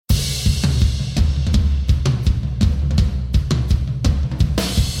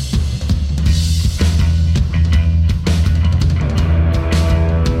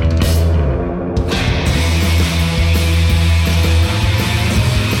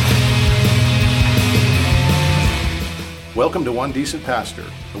Welcome to One Decent Pastor,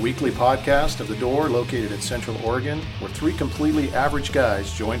 a weekly podcast of The Door located in Central Oregon, where three completely average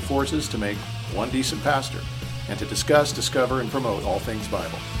guys join forces to make one decent pastor and to discuss, discover, and promote all things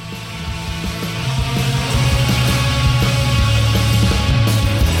Bible.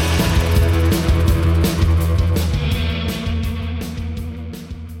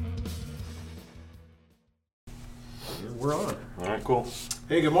 We're on. All right, cool.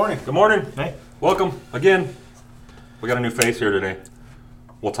 Hey, good morning. Good morning. Hey. Welcome again. We got a new face here today.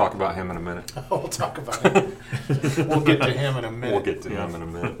 We'll talk about him in a minute. We'll talk about it. We'll get to him in a minute. We'll get to him in a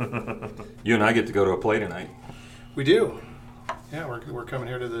minute. You and I get to go to a play tonight. We do. Yeah, we're coming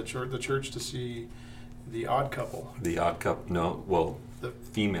here to the church to see The Odd Couple. The Odd Couple. No, well, The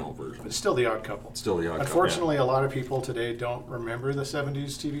female version. It's still The Odd Couple. Still The Odd Couple. Unfortunately, a lot of people today don't remember the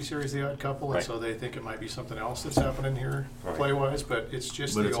 70s TV series The Odd Couple, and Right. so they think it might be something else that's happening here Right. play-wise, but it's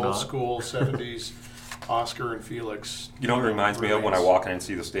just But the it's old not. school 70s Oscar and Felix. You know what it reminds me of when I remains. walk in and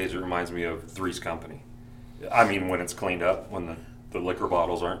see the stage? It reminds me of Three's Company. I mean, when it's cleaned up, when the liquor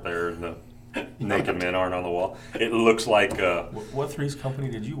bottles aren't there and the naked men aren't on the wall. It looks like... What Three's Company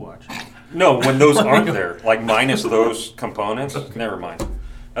did you watch? No, when those aren't there, like minus those components, never mind.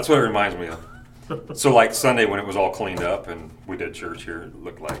 That's what it reminds me of. So like Sunday when it was all cleaned up and we did church here, it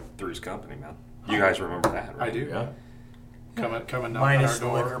looked like Three's Company, man. You guys remember that, right? I do. Yeah. Come and knock on our Minus the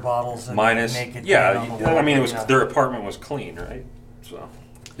door. liquor bottles and Minus, naked yeah, man on the wall. I mean, it was Yeah. their apartment was clean, right? So,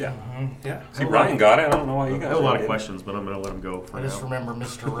 yeah. Yeah. See, Ryan got it. I don't know why you I guys have a lot of didn't. questions, but I'm going to let him go for I just now. remember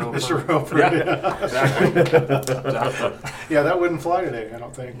Mr. Roper. Mr. Roper. Yeah, exactly. Yeah, that wouldn't fly today, I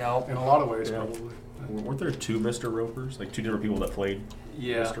don't think. No. In a lot of ways, Yeah. probably. Weren't there two Mr. Ropers? Like two different people that played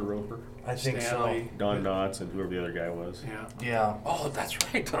Yeah. Mr. Roper? I think Stanley. Don Knotts and whoever the other guy was. Yeah. so. Yeah. Oh, that's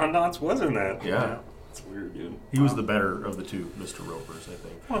right. Don Knotts was in that. Yeah. That's weird, dude. He was the better of the two Mr. Ropers, I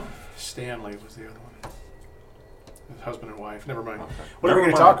think. Stanley was the other one. His husband and wife. Never mind. Okay. What are we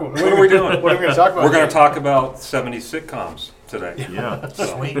Never going to talk mind. about? What are we doing? What are we going to talk about? We're going to today? talk about 70s sitcoms today. Yeah. So,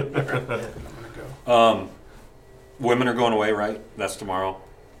 Sweet. I'm going to go. women are going away, right? That's tomorrow.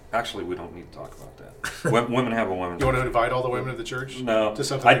 Actually, we don't need to talk about that. Women have a women's. You want to invite all the women of the church? No, To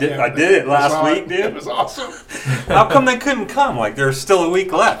something I they did. can't- I did it last saw week, dude. It was awesome. How come they couldn't come? Like there's still a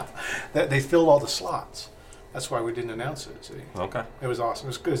week left. They filled all the slots. That's why we didn't announce it. See, Okay. it was awesome.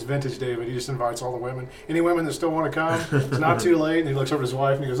 It was vintage David. He just invites all the women. Any women that still want to come, it's not too late. And he looks over at his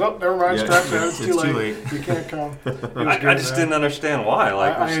wife and he goes, "Oh, never mind, Yeah, scratch that. It's it's too too late. late." You can't come." It was I good, just man. didn't understand why.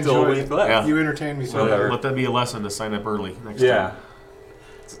 Like I there's still a enjoyed week it. left. Yeah. You entertained me so Whatever. much. Let that be a lesson to sign up early next Yeah. time.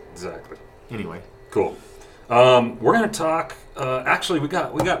 Exactly. Anyway. Cool. We're going to talk. Actually, we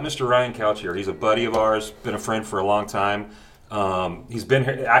got Mr. Ryan Couch here. He's a buddy of ours. Been a friend for a long time. He's been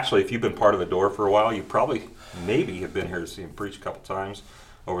here. Actually, if you've been part of the Door for a while, you probably maybe have been here to see him preach a couple times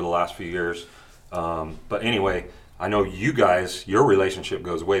over the last few years. But anyway, I know you guys. Your relationship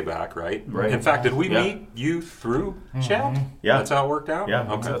goes way back, right? Right. In fact, did we Yeah. meet you through Chad? Yeah. That's how it worked out.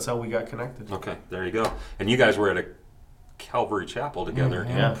 Yeah, Okay. that's how we got connected. Okay. There you go. And you guys were at a Calvary Chapel together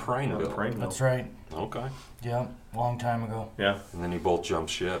in Yeah. Prineville. Prineville. That's right. Okay. Yeah. Long time ago. Yeah, And then you both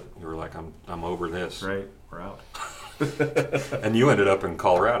jumped ship. You were like, I'm over this. right. We're out. And you ended up in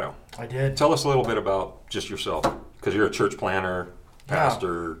Colorado. I did. Tell us a little bit about just yourself, because you're a church planner, Yeah.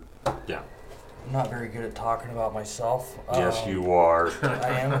 pastor. Yeah. I'm not very good at talking about myself. Yes, you are. I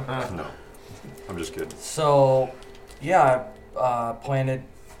am. No, I'm just kidding. So, yeah, I planted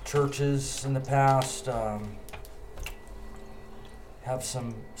churches in the past. Have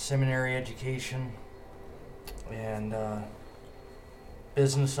some seminary education, and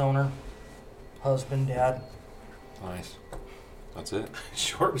business owner, husband, dad. Nice. That's it.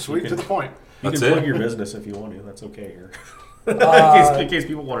 Short and sweet to the point. You That's can it. plug your business if you want to. That's okay here. Uh, in case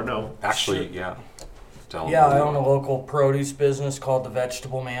people want to know. Actually, yeah. Tell 'em Yeah, what I you own a want. local produce business called the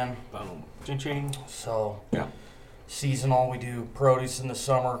Vegetable Man. Boom. Ching ching. So, Yeah. seasonal, we do produce in the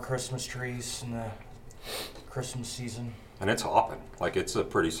summer, Christmas trees in the Christmas season. And it's hopping. Like it's a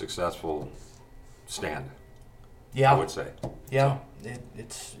pretty successful stand, I Yeah, would say. yeah,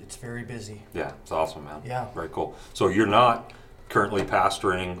 it's very busy. Yeah, it's awesome, man. Yeah. Very cool. So you're not currently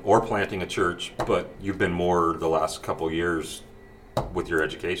pastoring or planting a church, but you've been more the last couple of years with your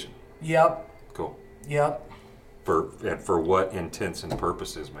education. Yep, Cool. yep. For what intents and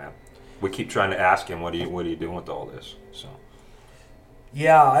purposes, man? We keep trying to ask him what are you doing with all this? So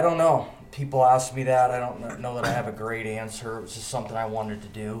Yeah, I don't know. People ask me that. I don't know that I have a great answer. It was just something I wanted to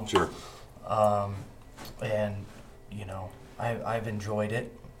do. sure. And, you know, I've enjoyed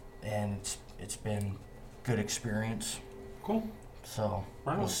it, and it's been good experience. Cool. So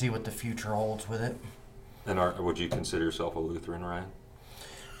Right on. we'll see what the future holds with it. And would you consider yourself a Lutheran, Ryan?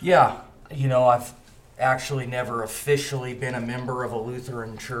 Yeah, you know, I've actually never officially been a member of a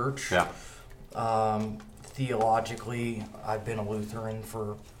Lutheran church. Yeah. Theologically, I've been a Lutheran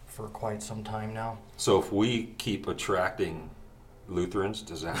for quite some time now. So if we keep attracting Lutherans,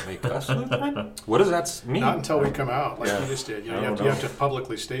 does that make us Lutheran? What does that mean? Not until we come out, like Yeah. you just did. You I have don't know. to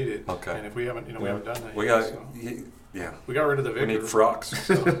publicly state it. Okay. And if we haven't, we haven't done that We yet. got, So. yeah. We got rid of the We vicar. need frocks.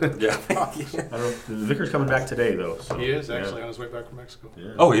 Yeah. I don't know. The vicar's coming back today, though. So, He is yeah. actually on his way back from Mexico.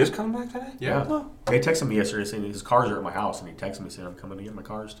 Yeah. Oh, he is coming back today? Yeah. Oh, They texted me yesterday saying his cars are at my house, and he texted me saying I'm coming to get my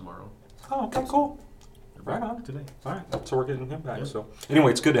cars tomorrow. oh, okay, cool. They're Right back on. today. All right, so we're getting him back. Yeah. So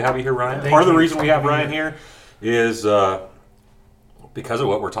anyway, it's good to have you here, Ryan. Thank Part of the you. reason we have Ryan here is because of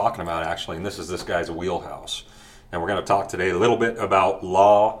what we're talking about, actually, and this guy's wheelhouse. And we're going to talk today a little bit about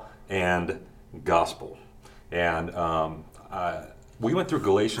law and gospel. And we went through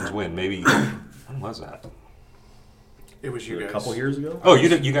Galatians when was that? It was you A guys. couple years ago. Oh, you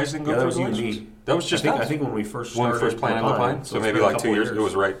guys didn't go Yeah, that through was you and Galatians? me. That was just I think, us. I think when we first When we started first planted Lapine, so it's maybe been a like 2 couple years. It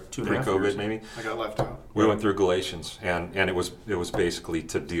was right 2.5 pre-COVID, years. maybe. I got left out. We went through Galatians, and it was basically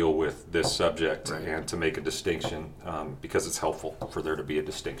to deal with this subject Right. and to make a distinction because it's helpful for there to be a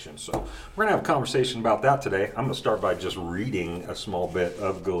distinction. So we're gonna have a conversation about that today. I'm gonna start by just reading a small bit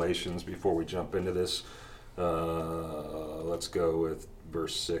of Galatians before we jump into this. Let's go with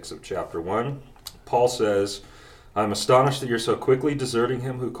verse 6 of chapter 1. Paul says, "I'm astonished that you're so quickly deserting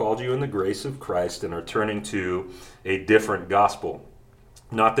him who called you in the grace of Christ and are turning to a different gospel.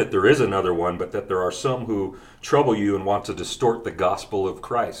 Not that there is another one, but that there are some who trouble you and want to distort the gospel of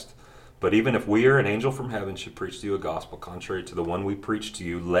Christ. But even if we or an angel from heaven should preach to you a gospel contrary to the one we preach to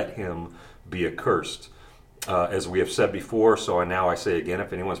you, let him be accursed. As we have said before, so now I say again,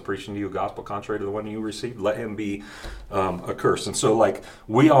 if anyone's preaching to you a gospel contrary to the one you received, let him be accursed." And so, like,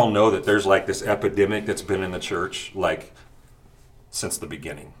 we all know that there's like this epidemic that's been in the church, like, since the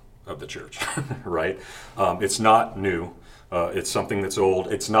beginning of the church, right? It's not new. It's something that's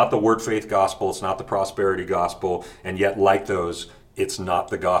old. It's not the word faith gospel. It's not the prosperity gospel. And yet, like those, it's not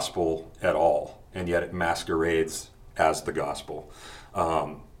the gospel at all. And yet it masquerades as the gospel.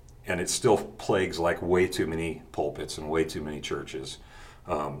 And it still plagues like way too many pulpits and way too many churches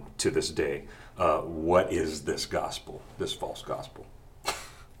to this day. What is this gospel, this false gospel?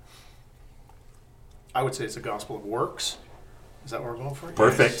 I would say it's a gospel of works. Is that what we're going for?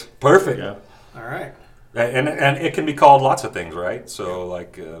 Perfect. Perfect. Yeah. All right. And it can be called lots of things, right? So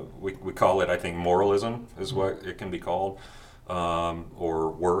like we call it, I think, moralism is what it can be called, or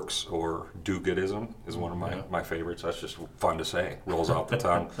works, or do-goodism is one of my favorites. That's just fun to say. Rolls off the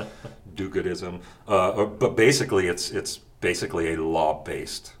tongue. Do-goodism. But basically, it's basically a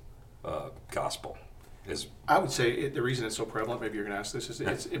law-based gospel. I would say the reason it's so prevalent, maybe you're going to ask this,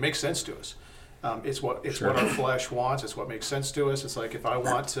 is it makes sense to us. It's what our flesh wants. It's what makes sense to us. It's like if I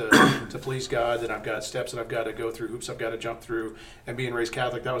want to please God, then I've got steps that I've got to go through, hoops I've got to jump through. And being raised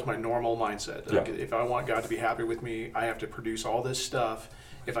Catholic, that was my normal mindset. Like, if I want God to be happy with me, I have to produce all this stuff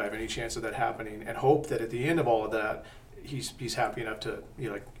if I have any chance of that happening, and hope that at the end of all of that, He's happy enough to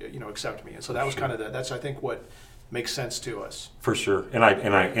accept me. And so that was kind of that's I think what makes sense to us. For sure, and I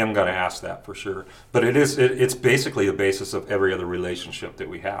am going to ask that for sure. But it's basically the basis of every other relationship that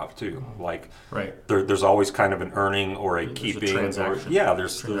we have too. Like, Right. there's always kind of an earning or a There's a keeping. transaction.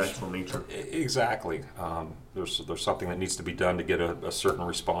 There's Transactional nature. exactly. There's something that needs to be done to get a certain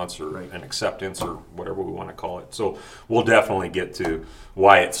response or Right. an acceptance or whatever we want to call it. So we'll definitely get to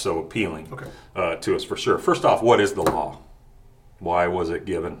why it's so appealing to us for sure. First off, what is the law? Why was it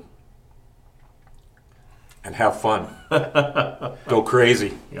given? And have fun. Go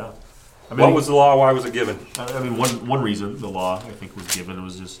crazy. Yeah. What was the law? Why was it given? I mean, one reason the law, I think, was given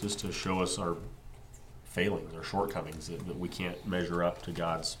was just to show us our failings, our shortcomings, that we can't measure up to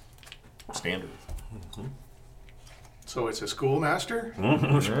God's standard. So it's a schoolmaster.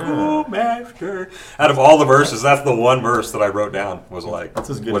 Schoolmaster. Out of all the verses, that's the one verse that I wrote down. Was like, That's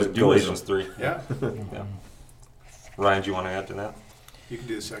as good what as is Galatians 3? Yeah. Yeah. Ryan, do you want to add to that? You can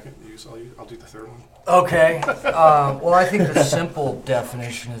do the second. I'll do the third one. Okay. Well, I think the simple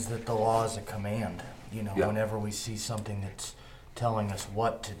definition is that the law is a command. Whenever we see something that's telling us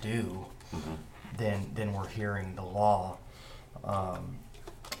what to do, then we're hearing the law.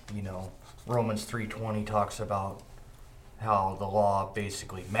 Romans 3:20 talks about how the law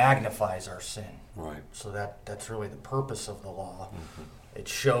basically magnifies our sin. Right. So that's really the purpose of the law. It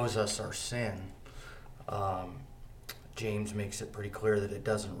shows us our sin. James makes it pretty clear that it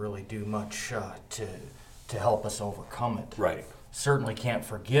doesn't really do much to help us overcome it. Right. Certainly can't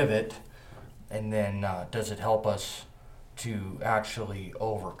forgive it. And then does it help us to actually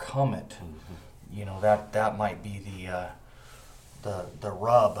overcome it? That might be the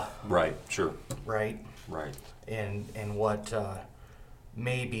rub, Right. Sure. right? Right. And what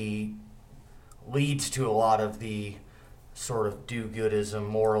maybe leads to a lot of the sort of do-goodism,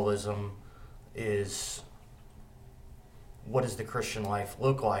 moralism is, what does the Christian life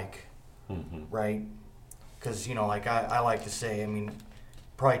look like, right? Because, like I like to say, I mean,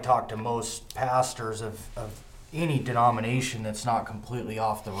 probably talk to most pastors of any denomination that's not completely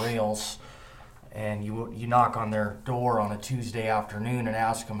off the rails, and you knock on their door on a Tuesday afternoon and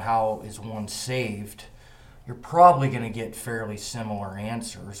ask them how is one saved, you're probably going to get fairly similar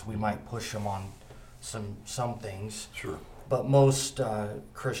answers. We might push them on some things. Sure. But most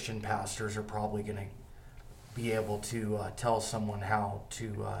Christian pastors are probably going to be able to tell someone how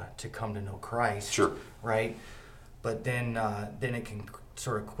to come to know Christ. Sure. Right? But then it can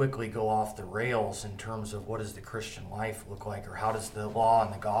sort of quickly go off the rails in terms of what does the Christian life look like, or how does the law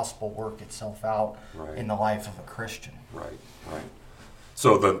and the gospel work itself out Right. in the life of a Christian. Right. Right.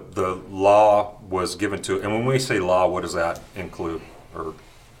 So the law was given to, and when we say law, what does that include, or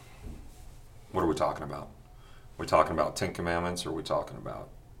what are we talking about? Are we talking about 10 Commandments, or are we talking about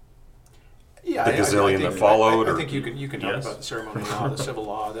Yeah, the gazillion that followed? I or- think you can talk Yes. about the ceremonial law, the civil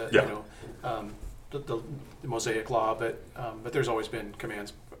law, Yeah. the Mosaic law, but there's always been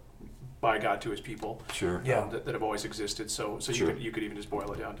commands by God to His people. Sure. Yeah. that have always existed. So Sure. you could even just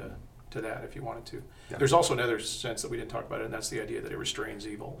boil it down to that if you wanted to. Yeah. There's also another sense that we didn't talk about, and that's the idea that it restrains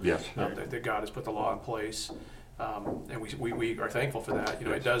evil. Yes. That God has put the law in place. And we are thankful for that.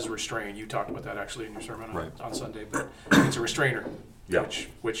 It does restrain. You talked about that actually in your sermon Right. on Sunday, but it's a restrainer. Yeah.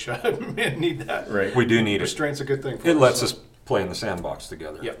 Which men need that. Right. We do need it. Restraint's a good thing for It us. lets us play in the sandbox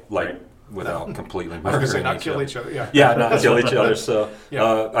together. Yeah. Like Right. without completely I was going to say murdering not kill other. each other. Yeah. Yeah, not kill each other. So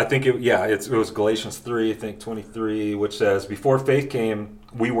Yeah. I think it was Galatians 3, I think 23, which says, "Before faith came,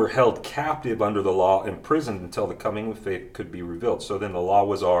 we were held captive under the law, imprisoned until the coming of faith could be revealed." So then the law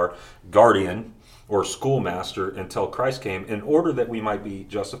was our guardian or schoolmaster until Christ came, in order that we might be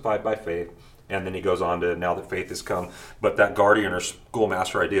justified by faith. And then he goes on to, now that faith has come. But that guardian or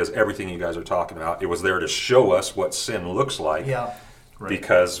schoolmaster idea is everything you guys are talking about. It was there to show us what sin looks like. Yeah, Right.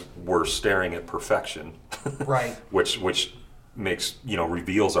 Because we're staring at perfection, right. which makes,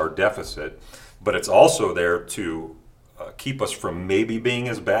 reveals our deficit. But it's also there to keep us from maybe being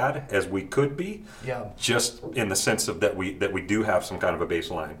as bad as we could be, Yeah. just in the sense of that we do have some kind of a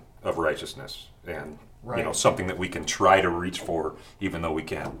baseline of righteousness, and Right. something that we can try to reach for, even though we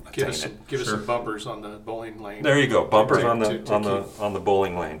can't Give attain us it. give us some bumpers on the bowling lane. There you go, bumpers To- on the to on the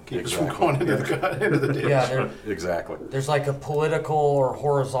bowling lane. keep us from going into the ditch. Yeah, Exactly. there's like a political or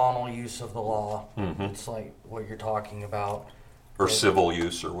horizontal use of the law. Mm-hmm. It's like what you're talking about. Or civil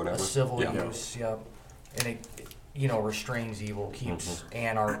use or whatever. A civil Yeah. use, yeah. And it, restrains evil, keeps Mm-hmm.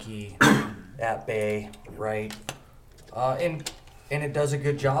 anarchy at bay, right? And it does a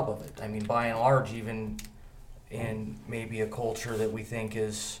good job of it. I mean, by and large, even in maybe a culture that we think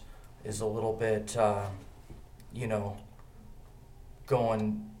is a little bit,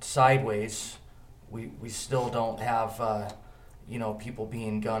 going sideways, we still don't have, people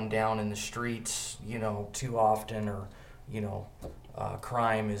being gunned down in the streets, too often, or,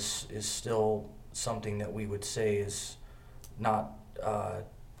 crime is still something that we would say is not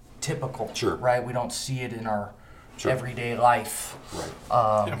typical, Sure. right? We don't see it in our Sure. everyday life.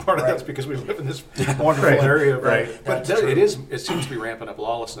 Right. And part of that's because we live in this wonderful area. Right. But That's it seems to be ramping up.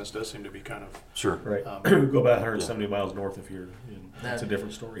 Lawlessness does seem to be kind of. Sure. Right. Go about 170 miles north if you're in. That's a That-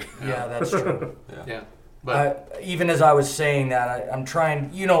 different story. Yeah, that's true. Yeah. But Even as I was saying that, I'm trying,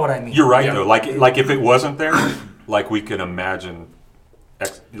 you know what I mean. You're right Yeah. though. Like if it wasn't there, like we could imagine,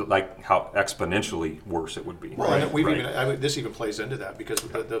 like how exponentially worse it would be. well, and we've right. this even plays into that because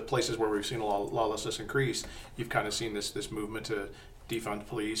the places where we've seen lawlessness increase, you've kind of seen this movement to defund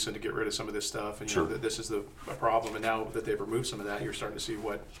police and to get rid of some of this stuff, and Sure. that this is a problem. And now that they've removed some of that, you're starting to see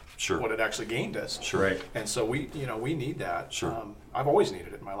what it actually gained us. Sure. Right. And so we need that. Sure. I've always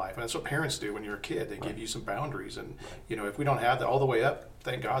needed it in my life, and that's what parents do when you're a kid. They give you some boundaries, and if we don't have that all the way up,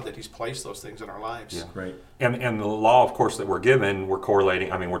 thank God that He's placed those things in our lives. Yeah. Right. And the law, of course, that we're given, we're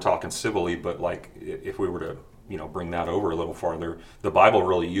correlating. I mean, we're talking civilly, but like if we were to bring that over a little farther, the Bible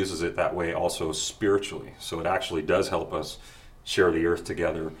really uses it that way also spiritually. So it actually does help us share the earth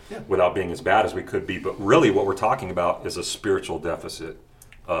together without being as bad as we could be. But really, what we're talking about is a spiritual deficit.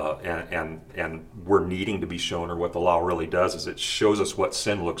 And we're needing to be shown, or what the law really does is it shows us what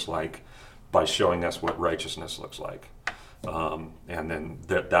sin looks like by showing us what righteousness looks like. And then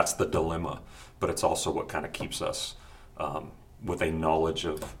that's the dilemma, but it's also what kind of keeps us with a knowledge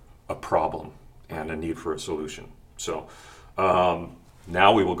of a problem and a need for a solution. So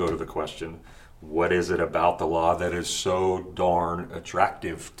now we will go to the question, what is it about the law that is so darn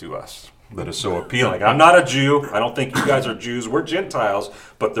attractive to us, that is so appealing? I'm not a Jew. I don't think you guys are Jews. We're Gentiles,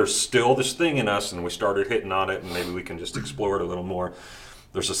 but there's still this thing in us, and we started hitting on it, and maybe we can just explore it a little more.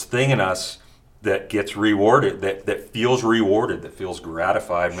 There's this thing in us that gets rewarded, that feels rewarded, that feels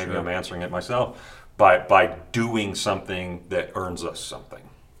gratified. Maybe I'm answering it myself, by doing something that earns us something.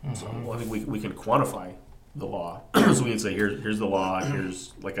 So, well, I think we can quantify the law. So we can say, here's the law,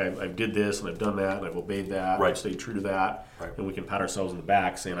 here's, like, I did this, and I've done that, and I've obeyed that, Right. I've stayed true to that, Right. and we can pat ourselves on the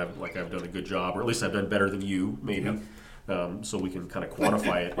back saying, I've done a good job, or at least I've done better than you, maybe. So we can kind of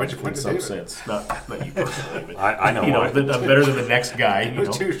quantify it Why'd you point in to some David? sense. Not you personally, but I know you know, why. I'm better than the next guy. You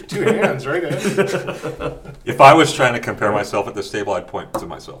know? Two hands, right? If I was trying to compare myself at this table, I'd point to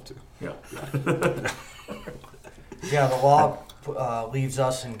myself too. Yeah. Yeah, the law leaves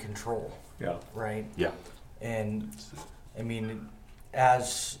us in control, Yeah. right? Yeah. And I mean,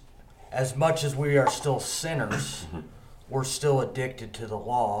 as much as we are still sinners, we're still addicted to the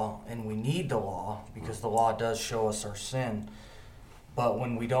law, and we need the law because the law does show us our sin. But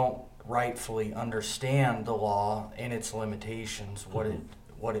when we don't rightfully understand the law and its limitations, what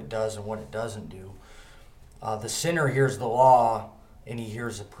it does and what it doesn't do, the sinner hears the law and he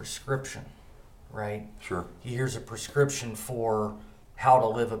hears a prescription, right? Sure. He hears a prescription for how to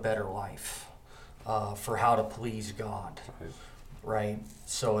live a better life, for how to please God, right?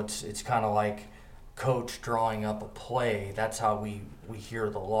 So it's kind of like coach drawing up a play. That's how we hear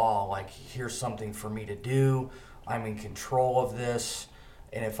the law. Like, here's something for me to do. I'm in control of this,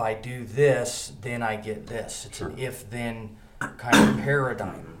 and if I do this, then I get this. It's an if-then kind of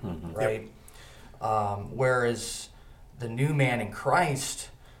paradigm, right? Whereas the new man in Christ,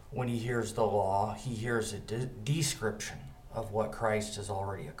 when he hears the law, he hears a description of what Christ has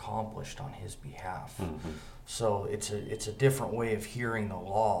already accomplished on his behalf. So it's a different way of hearing the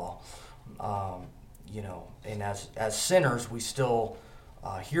law, you know. And as sinners, we still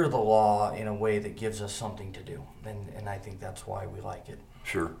hear the law in a way that gives us something to do, and I think that's why we like it.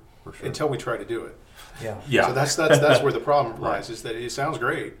 Sure. For sure. Until we try to do it. Yeah. Yeah. So that's where the problem lies. Is that it sounds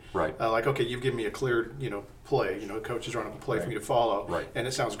great. Right. Like, okay, you've given me a clear, play. Coach is running a play for me to follow. Right. And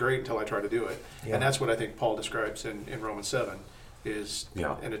it sounds great until I try to do it. Yeah. And that's what I think Paul describes in Romans 7 is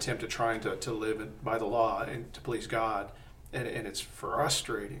Yeah. an attempt at trying to live by the law and to please God. And it's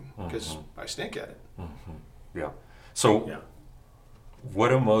frustrating because I stink at it. Yeah. So Yeah.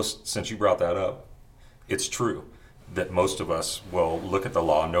 since you brought that up, it's true that most of us will look at the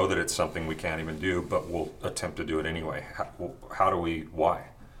law, know that it's something we can't even do, but we'll attempt to do it anyway. Why?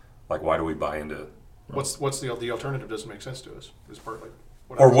 Like, why do we buy into? What's the alternative? Doesn't make sense to us. Is partly.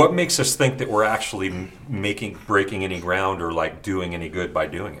 What makes us think that we're actually breaking any ground or like doing any good by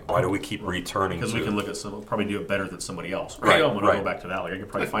doing it? Why do we keep returning Because to we can it? look at someone, probably do it better than somebody else. Right, I'm going to right. go back to that. Like, I could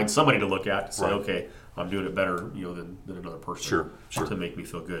probably find somebody to look at and say, Right. okay, I'm doing it better, than another person. Sure. To make me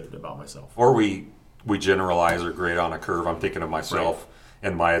feel good about myself. Or we generalize or grade on a curve. I'm thinking of myself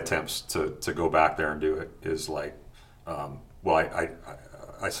and my attempts to go back there and do it is like,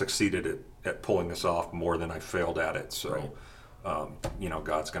 I succeeded at pulling this off more than I failed at it. So,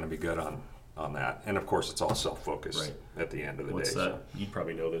 God's going to be good on that. And of course, it's all self-focused Right. at the end of the What's day. that? You'd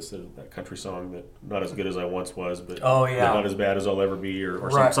probably know this, that country song that not as good as I once was, but Oh, yeah. not as bad as I'll ever be, or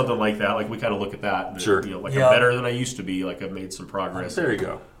Right. something like that. Like, we kind of look at that. And Sure. Like, Yeah. I'm better than I used to be. Like, I've made some progress. There you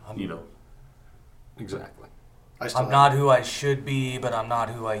go. Exactly. I still I'm not who I should be, but I'm not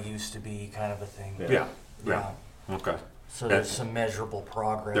who I used to be, kind of a thing. Yeah. Yeah. Okay. So there's some measurable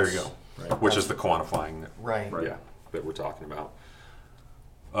progress. There you go. Right. Which is the quantifying that, Right. Right. yeah, that we're talking about.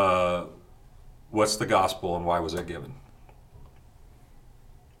 What's the gospel and why was it given?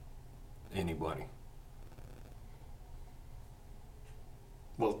 Anybody?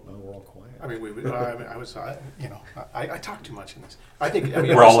 Well, Oh, we're all quiet. I mean, I talk too much in this. I think We're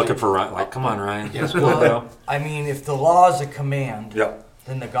all honestly, looking for Ryan. Like, come on, Ryan. Yes. Well, I mean, if the law is a command, Yeah.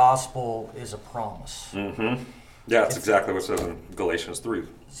 then the gospel is a promise. Mm-hmm. Yeah, that's exactly what it says in Galatians 3.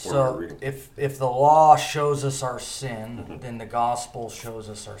 So if the law shows us our sin, then the gospel shows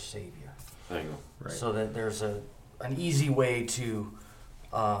us our Savior. There you go. Right. So that there's an easy way to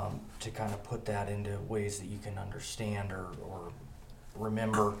kind of put that into ways that you can understand or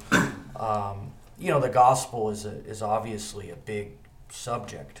remember. The gospel is obviously a big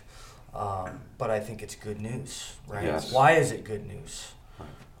subject, but I think it's good news, right? Yes. Why is it good news?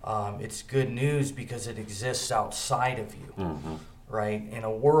 It's good news because it exists outside of you, right? In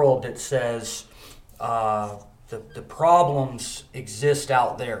a world that says the problems exist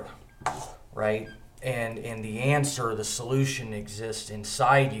out there, right? And the answer, the solution exists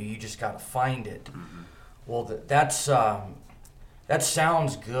inside you. You just got to find it. Well, that's that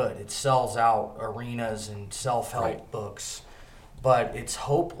sounds good. It sells out arenas and self-help Right. books, but it's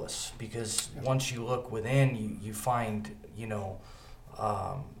hopeless because once you look within, you find, you don't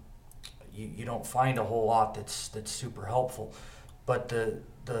find a whole lot that's super helpful. But the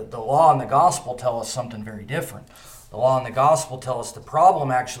law and the gospel tell us something very different. The law and the gospel tell us the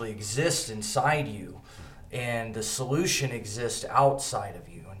problem actually exists inside you, and the solution exists outside of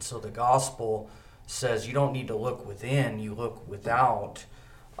you. And so the gospel says you don't need to look within, you look without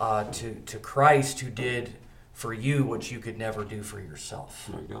to Christ, who did for you what you could never do for yourself.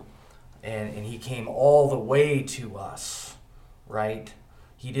 There you go. And he came all the way to us, right?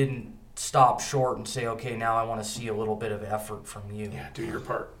 He didn't stop short and say, okay, now I want to see a little bit of effort from you. Yeah, do your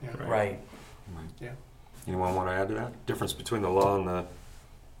part. Yeah. Right. Yeah. Anyone want to add to that? Difference between the law and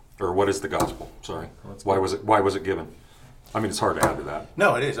what is the gospel? Sorry. That's Why was it given? I mean, it's hard to add to that.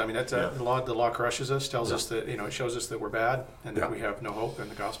 No, it is. I mean, that's Yeah. the law. The law crushes us, tells us that, it shows us that we're bad and that Yeah. we have no hope. And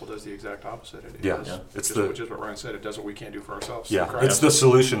the gospel does the exact opposite. It Yeah. does Yeah. It's which is what Ryan said. It does what we can't do for ourselves. Yeah, Christ. it's the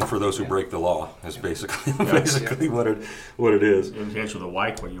solution for those who Yeah. break the law. Is basically Yeah. what it is. And to answer the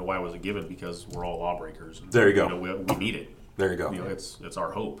why question, why was it given? Because we're all lawbreakers. And, There you go. We need it. There you go. It's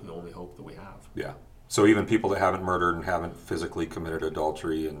our hope, the only hope that we have. Yeah. So even people that haven't murdered and haven't physically committed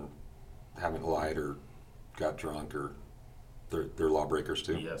adultery and haven't lied or got drunk, or they're lawbreakers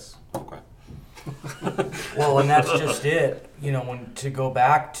too. Yes. Okay. Well, and that's just it. When to go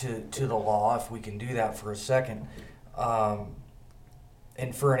back to the law, if we can do that for a second.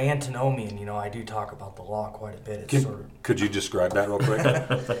 And for an antinomian, I do talk about the law quite a bit. It's Could you describe that real quick?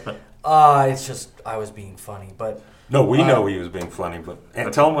 it's just I was being funny, but No, we know he was being funny, but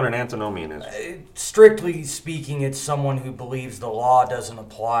tell them what an antinomian is. strictly speaking, it's someone who believes the law doesn't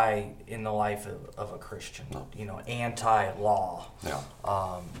apply in the life of a Christian. No. Anti-law.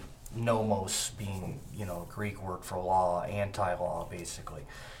 Yeah. Nomos being, a Greek word for law, anti-law, basically.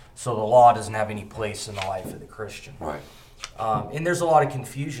 So the law doesn't have any place in the life of the Christian. Right. And there's a lot of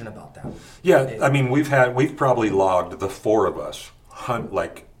confusion about that. Yeah, I mean, we've probably logged, the four of us,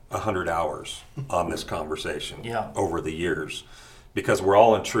 like 100 hours on this conversation over the years, because we're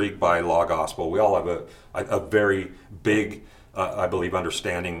all intrigued by law gospel. We all have a very big, I believe,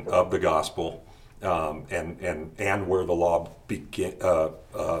 understanding of the gospel, and where the law begin,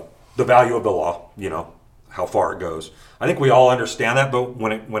 the value of the law. How far it goes. I think we all understand that, but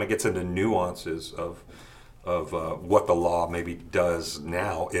when it gets into nuances of what the law maybe does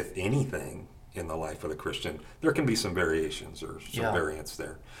now, if anything, in the life of the Christian, there can be some variations or some variance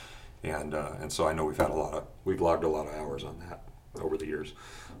there, and so I know we've logged a lot of hours on that over the years.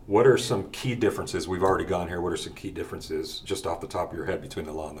 What are some key differences? We've already gone here. What are some key differences, just off the top of your head, between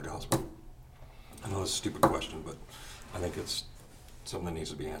the law and the gospel? I know it's a stupid question, but I think it's something that needs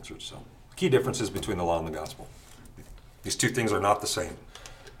to be answered. So, key differences between the law and the gospel. These two things are not the same.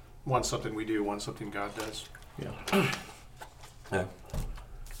 One's something we do, one's something God does. Yeah. Yeah.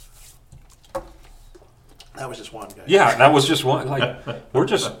 That was just one, guy. Yeah, that was just one.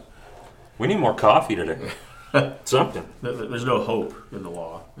 We need more coffee today. Something. There's no hope in the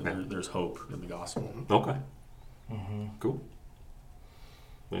law. Yeah. There's hope in the gospel. Okay. Cool.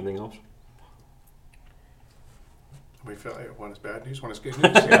 Anything else? We feel one is bad news, one is good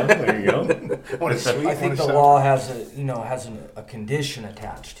news. Yeah, there you go. One is sweet, I one think is the sour. law has a condition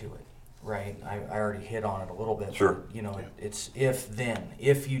attached to it, right? I already hit on it a little bit. Sure. It's if then.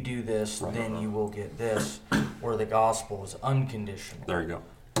 If you do this, then you will get this. Where the gospel is unconditional. There you go.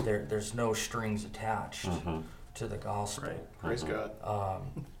 There's no strings attached to the gospel. Right. Praise God.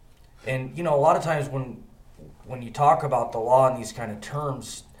 And a lot of times when you talk about the law in these kind of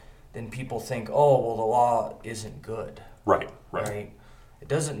terms, then people think, oh, well, the law isn't good. Right. It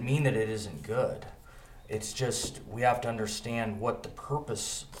doesn't mean that it isn't good. It's just we have to understand what the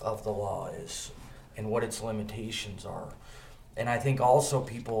purpose of the law is and what its limitations are. And I think also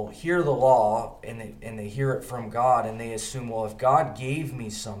people hear the law and they hear it from God and they assume, well, if God gave me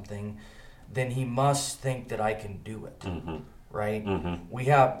something, then he must think that I can do it. Right? We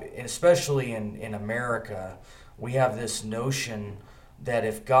have, especially in America, we have this notion that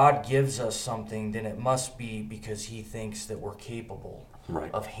if God gives us something, then it must be because he thinks that we're capable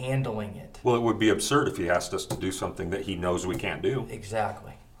of handling it. Well, it would be absurd if he asked us to do something that he knows we can't do.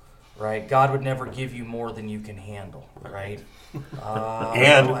 Exactly. Right? God would never give you more than you can handle, right?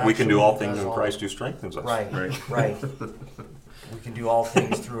 And we can do all things in Christ who strengthens us. Right. We can do all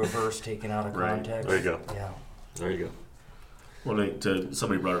things through a verse taken out of context. There you go. Yeah. There you go. Well,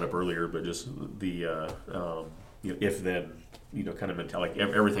 somebody brought it up earlier, but just the if then, kind of mentality. Like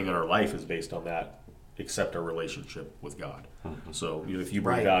everything in our life is based on that accept our relationship with God. So if you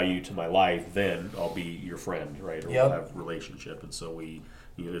bring Right. value to my life, then I'll be your friend, right? Or Yep. we'll have a relationship. And so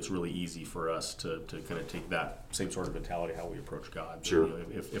it's really easy for us to kind of take that same sort of mentality how we approach God. Sure.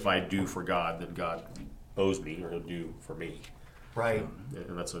 If I do for God, then God owes me, or he'll do for me. Right.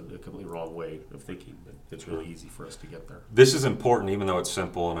 And that's a completely wrong way of thinking, but it's really easy for us to get there. This is important, even though it's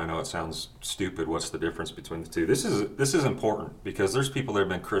simple, and I know it sounds stupid. What's the difference between the two? This is important because there's people that have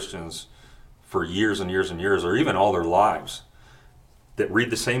been Christians for years and years and years, or even all their lives, that read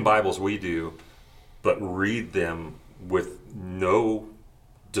the same Bibles we do, but read them with no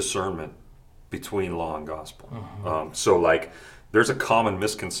discernment between law and gospel. So, like, there's a common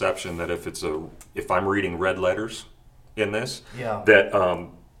misconception that if I'm reading red letters in this, Yeah. that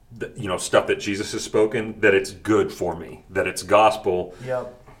stuff that Jesus has spoken, that it's good for me, that it's gospel,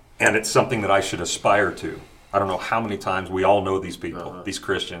 Yep. and it's something that I should aspire to. I don't know how many times we all know these people, these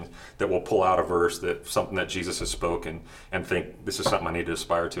Christians, that will pull out a verse, that something that Jesus has spoken, and think this is something I need to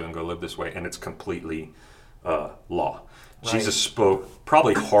aspire to and go live this way, and it's completely law. Right. Jesus spoke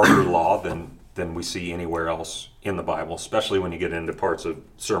probably harder law than we see anywhere else in the Bible, especially when you get into parts of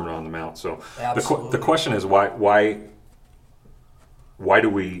Sermon on the Mount. So Absolutely. the question is why do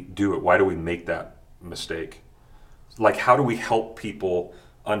we do it? Why do we make that mistake? Like, how do we help people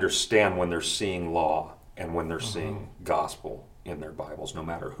understand when they're seeing law and when they're seeing gospel in their Bibles, no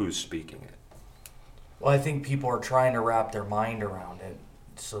matter who's speaking it? Well, I think people are trying to wrap their mind around it.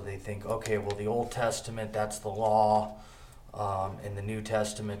 So they think, okay, well, the Old Testament, that's the law. In the New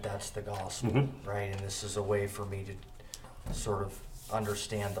Testament, that's the gospel, right? And this is a way for me to sort of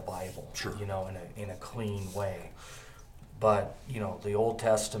understand the Bible, Sure. in a clean way. But, the Old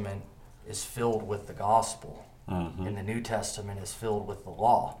Testament is filled with the gospel, and the New Testament is filled with the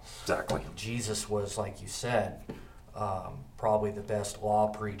law. Exactly. Jesus was, like you said, probably the best law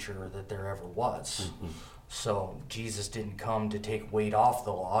preacher that there ever was. So Jesus didn't come to take weight off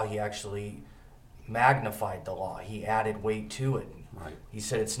the law. He actually magnified the law. He added weight to it. Right. He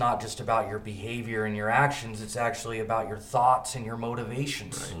said it's not just about your behavior and your actions, it's actually about your thoughts and your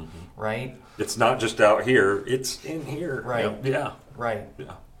motivations, right? It's not just out here, it's in here. Right. Yeah. Right.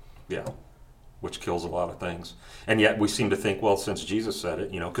 Yeah. Which kills a lot of things. And yet we seem to think, well, since Jesus said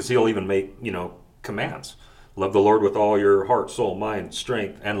it, because he'll even make, commands. Love the Lord with all your heart, soul, mind,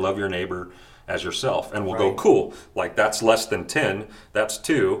 strength, and love your neighbor as yourself. And we'll go, Right. cool, like that's less than 10, that's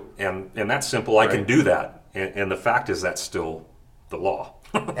 2, and that's simple, I can do that. And the fact is that's still the law.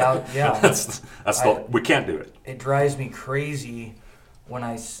 Now, yeah. We can't do it. It drives me crazy when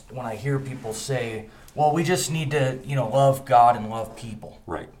I hear people say, well, we just need to, love God and love people.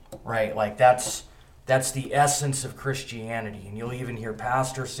 Right. Right, like that's the essence of Christianity, and you'll even hear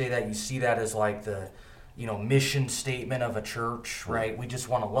pastors say that. You see that as like the, mission statement of a church, right? We just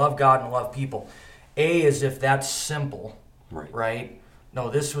want to love God and love people. As if that's simple, right? No,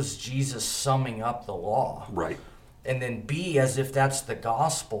 this was Jesus summing up the law. Right. And then B, as if that's the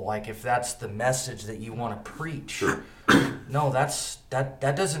gospel, like if that's the message that you want to preach. Sure. No, that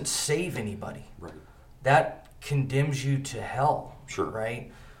doesn't save anybody. Right. That condemns you to hell. Sure.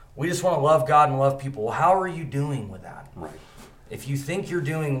 Right? We just want to love God and love people. Well, how are you doing with that? Right. If you think you're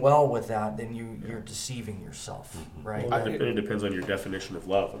doing well with that, then you're deceiving yourself, right? Well, it depends on your definition of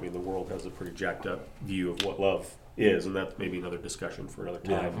love. I mean, the world has a pretty jacked up view of what love is, and that's maybe another discussion for another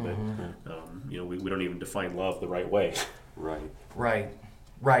time. But we don't even define love the right way. Right.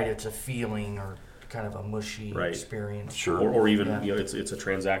 Right. It's a feeling or kind of a mushy Right. experience. Sure. Or even Yeah. it's a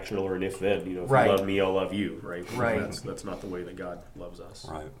transactional or an if-then. If Right. you love me, I'll love you. Right. Right. That's not the way that God loves us.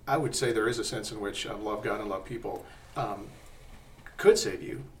 Right. I would say there is a sense in which love God and love people could save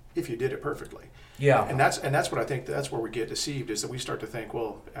you if you did it perfectly. Yeah. And that's what I think. That's where we get deceived, is that we start to think,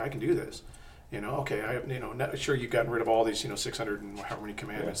 well, I can do this. Sure, you've gotten rid of all these, 600 and however many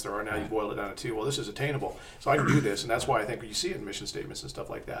commandments there are. Now you've boiled it down to 2. Well, this is attainable, so I can do this, and that's why I think you see it in mission statements and stuff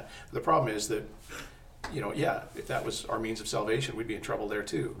like that. But the problem is that, if that was our means of salvation, we'd be in trouble there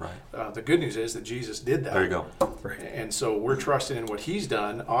too. Right. The good news is that Jesus did that. There you go. And so we're trusting in what He's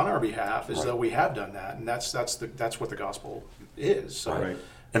done on our behalf, as Right. though we have done that, and that's what the gospel is. So, Right.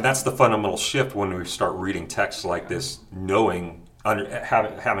 And that's the fundamental shift when we start reading texts like this, knowing,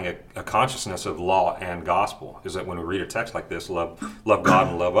 having a consciousness of law and gospel, is that when we read a text like this, love God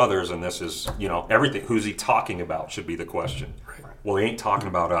and love others, and this is, everything, who's he talking about should be the question. Right. Well, he ain't talking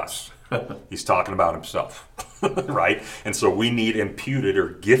about us. He's talking about himself, right? And so we need imputed or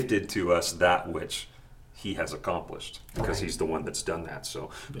gifted to us that which he has accomplished, because he's the one that's done that.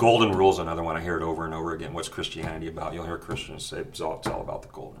 So golden rule is another one. I hear it over and over again. What's Christianity about? You'll hear Christians say it's all about the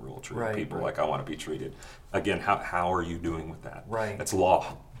golden rule, treating Right, people right. like I want to be treated. Again, how are you doing with that? Right. It's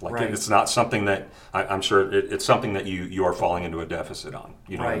law. Like Right. it's not something that I'm sure it's something that you are falling into a deficit on.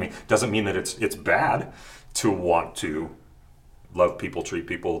 You know what I Right. mean? Doesn't mean that it's bad to want to love people, treat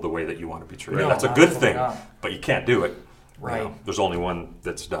people the way that you want to be treated. No, That's a good absolutely thing, not. but you can't do it. Right. There's only one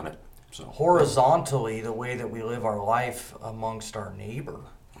that's done it. So Horizontally, the way that we live our life amongst our neighbor,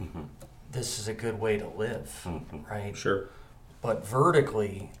 this is a good way to live, right? Sure. But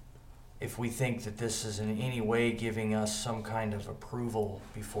vertically, if we think that this is in any way giving us some kind of approval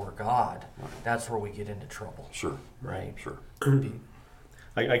before God, that's where we get into trouble. sure, Right. sure.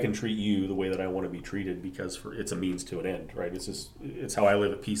 I can treat you the way that I want to be treated because it's a means to an end, right? It's how I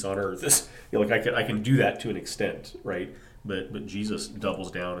live at peace on earth. Like I can do that to an extent, right? But Jesus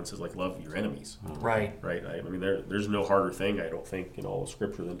doubles down and says, like, love your enemies, Right. right? I mean, there's no harder thing, I don't think, in all of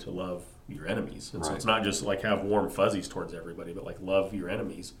Scripture than to love your enemies. And so Right. it's not just like have warm fuzzies towards everybody, but like love your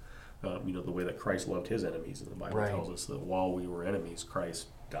enemies. The way that Christ loved his enemies, and the Bible Right. tells us that while we were enemies, Christ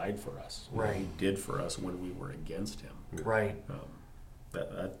died for us. Right. He did for us when we were against him. Right.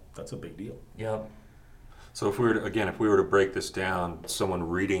 That's a big deal. Yep. So if we were to break this down, someone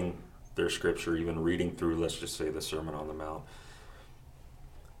reading their scripture, even reading through, let's just say, the Sermon on the Mount,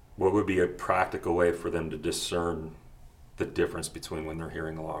 what would be a practical way for them to discern the difference between when they're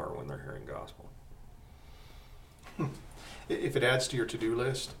hearing law or when they're hearing gospel? If it adds to your to-do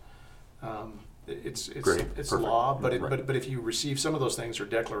list, it's Great. it's Perfect. law. But Right. but if you receive some of those things or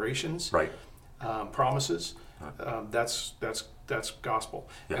declarations, Right. promises, that's gospel.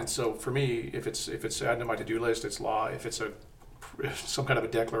 Yeah. And so for me, if it's added to my to-do list, it's law. If it's some kind of a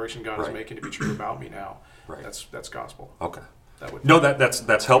declaration God Right. is making to be true about me now, Right. that's gospel. Okay. That would No,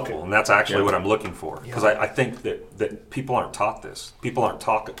 that's helpful, and that's actually Yeah. what I'm looking for, because Yeah. I think that people aren't taught this. People aren't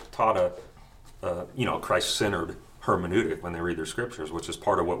taught a Christ-centered hermeneutic when they read their scriptures, which is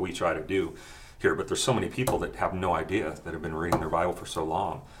part of what we try to do here. But there's so many people that have no idea, that have been reading their Bible for so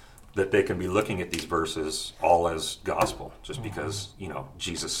long, that they can be looking at these verses all as gospel, just because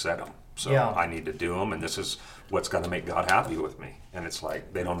Jesus said them. So Yeah. I need to do them, and this is what's going to make God happy with me. And it's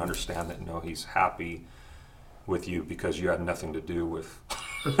like they don't understand that. No, He's happy with you because you had nothing to do with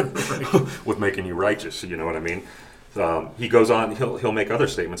with making you righteous. You know what I mean? He goes on. He'll make other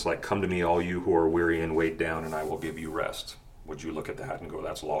statements like, "Come to me, all you who are weary and weighed down, and I will give you rest." Would you look at that and go,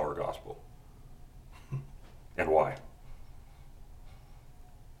 "That's law or gospel?" And why?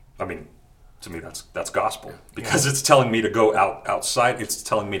 I mean, to me, that's gospel, because it's telling me to go outside. It's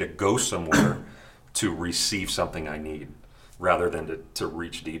telling me to go somewhere to receive something I need, rather than to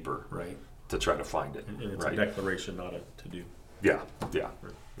reach deeper, Right. to try to find it. And it's right? a declaration, not a to-do. Yeah,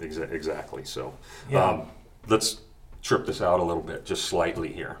 exactly. So Yeah. let's trip this out a little bit, just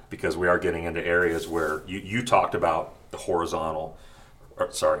slightly here, because we are getting into areas where you talked about the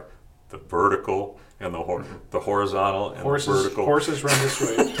the vertical and the horizontal and the vertical. Horses run this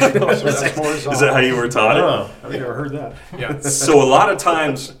way. So that's horizontal. Is that how you were taught it? Oh, I've never heard that. Yeah, So a lot of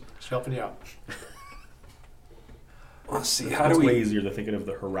times, it's helping you out. let's see, how It's do way we? easier to thinking of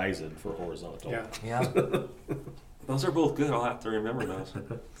the horizon for horizontal. Yeah. Yeah. Those are both good. I'll have to remember those.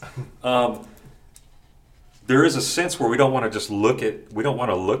 There is a sense where we don't want to just look at. We don't want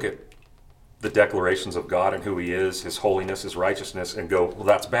to look at the declarations of God and who He is, His holiness, His righteousness, and go, "Well,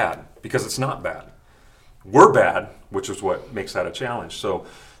 that's bad," because it's not bad. We're bad, which is what makes that a challenge. So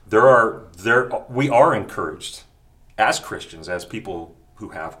we are encouraged as Christians, as people who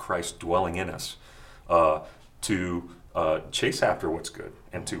have Christ dwelling in us, to chase after what's good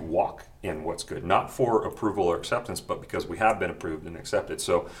and to walk in what's good, not for approval or acceptance, but because we have been approved and accepted.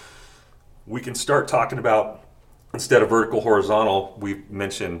 So we can start talking about, instead of vertical, horizontal, we've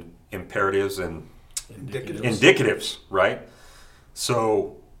mentioned imperatives and indicatives, right?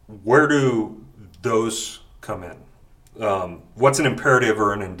 So where do those come in? What's an imperative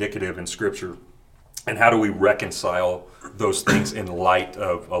or an indicative in Scripture, and how do we reconcile those things in light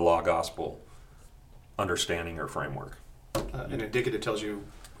of a law gospel understanding or framework? An indicative tells you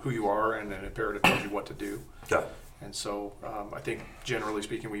who you are, and an imperative tells you what to do. Yeah. And so I think, generally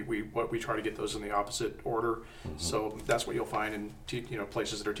speaking, we try to get those in the opposite order. Mm-hmm. So that's what you'll find in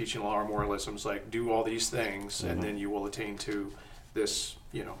places that are teaching law or moralisms, like do all these things, Mm-hmm. and then you will attain to this,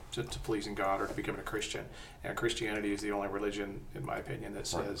 to pleasing God or to becoming a Christian. And Christianity is the only religion, in my opinion, that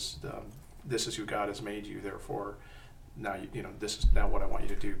says this is who God has made you. Therefore, now this is now what I want you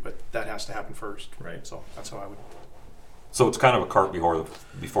to do. But that has to happen first, Right. So that's how I would. So it's kind of a cart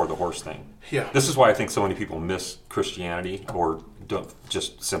before the horse thing. Yeah. This is why I think so many people miss Christianity, or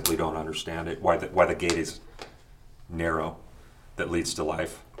simply don't understand it. Why the gate is narrow that leads to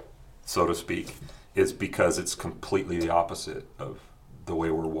life, so to speak, is because it's completely the opposite of the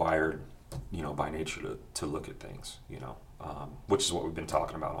way we're wired, by nature to look at things. which is what we've been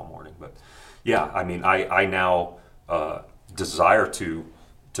talking about all morning. But yeah, I mean, I now desire to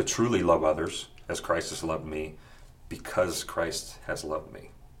truly love others as Christ has loved me, because Christ has loved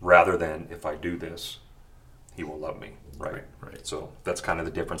me, rather than if I do this, he will love me, right? So that's kind of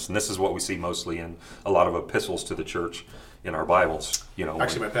the difference. And this is what we see mostly in a lot of epistles to the church in our Bibles.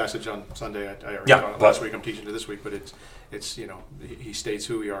 Actually, my passage on Sunday, I already taught it last week, I'm teaching it this week, but it's he states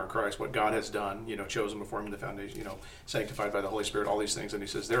who we are in Christ, what God has done, chosen before him in the foundation, sanctified by the Holy Spirit, all these things, and he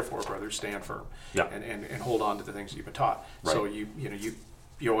says, therefore, brothers, stand firm and hold on to the things that you've been taught. Right. So you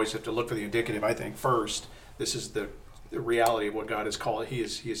always have to look for the indicative, I think, first. This is the reality of what God has called. He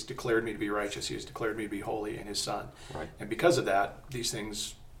has declared me to be righteous. He has declared me to be holy in his Son. Right. And because of that, these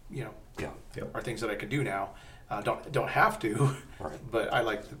things, are things that I can do now. Don't have to, right. But I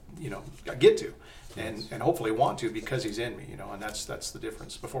like to, I get to, and hopefully want to, because he's in me, and that's the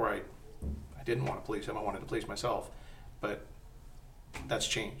difference. Before I didn't want to please him. I wanted to please myself, but that's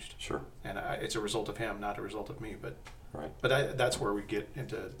changed. Sure. And it's a result of him, not a result of me. But right. But that's where we get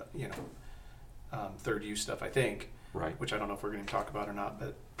into third use stuff, I think. Right. Which I don't know if we're going to talk about or not,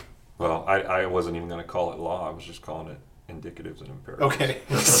 but. Well, I wasn't even going to call it law. I was just calling it indicatives and imperatives. Okay.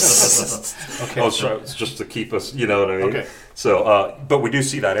 Okay. It's just to keep us, you know what I mean? Okay. So, but we do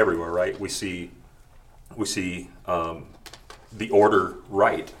see that everywhere, right? We see the order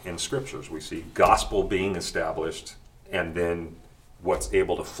right in scriptures. We see gospel being established, and then what's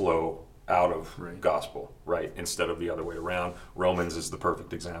able to flow out of gospel, right? Instead of the other way around. Romans is the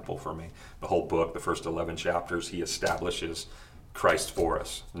perfect example for me. The whole book, the first 11 chapters, he establishes Christ for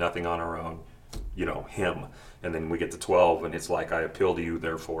us. Nothing on our own, him. And then we get to 12, and it's like, I appeal to you,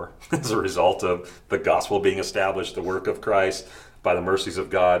 therefore, as a result of the gospel being established, the work of Christ, by the mercies of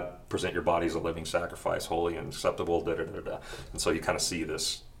God, present your bodies a living sacrifice, holy and acceptable, da-da-da-da. And so you kind of see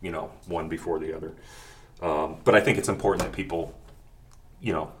this, one before the other. But I think it's important that people,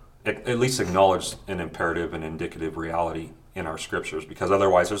 at least acknowledge an imperative and indicative reality in our scriptures, because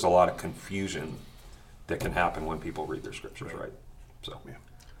otherwise there's a lot of confusion that can happen when people read their scriptures, right? So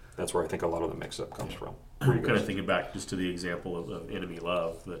that's where I think a lot of the mix-up comes from. I'm kind of thinking back just to the example of enemy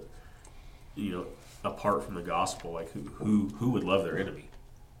love, that, apart from the gospel, like who would love their enemy,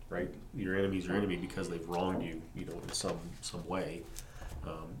 right? Your enemy's your enemy because they've wronged you, in some way.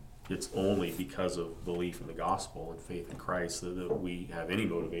 It's only because of belief in the gospel and faith in Christ that we have any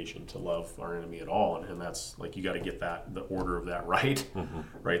motivation to love our enemy at all. And that's like, you got to get the order of that right,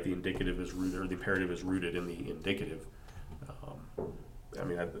 right? The indicative is rooted, or the imperative is rooted in the indicative.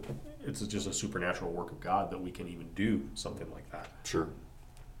 It's just a supernatural work of God that we can even do something like that. Sure.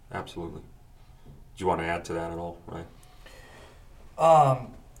 Absolutely. Do you want to add to that at all, right? I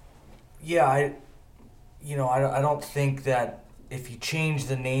don't think that if you change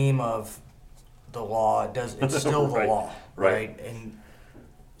the name of the law, it's still the law, right? And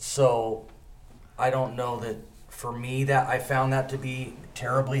so I don't know that for me that I found that to be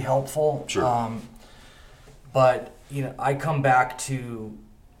terribly helpful. Sure. But I come back to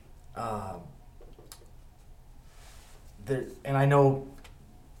and I know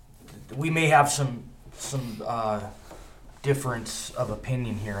we may have some difference of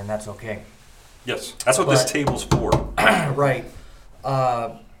opinion here, and that's okay. Yes, that's what this table's for. Right.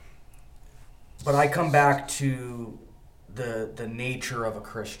 But I come back to the nature of a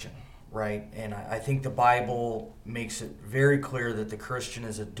Christian, right? And I think the Bible makes it very clear that the Christian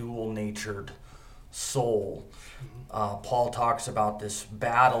is a dual-natured soul. Paul talks about this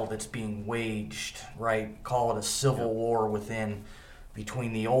battle that's being waged, right? Call it a civil war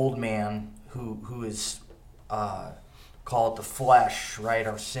between the old man who is call it the flesh, right?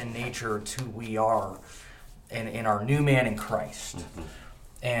 Our sin nature, it's who we are, and our new man in Christ. Mm-hmm.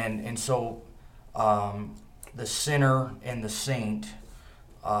 And so the sinner and the saint,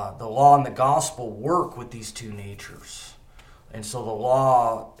 the law and the gospel work with these two natures. And so the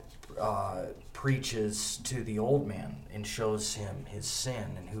law preaches to the old man and shows him his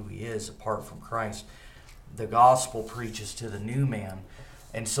sin and who he is apart from Christ. The gospel preaches to the new man.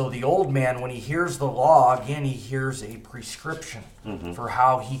 And so the old man, when he hears the law, again, he hears a prescription for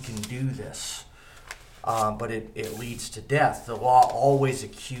how he can do this. But it leads to death. The law always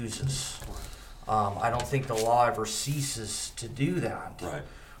accuses. I don't think the law ever ceases to do that. Right.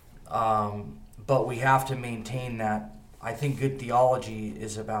 But we have to maintain that. I think good theology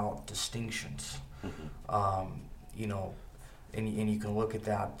is about distinctions. And you can look at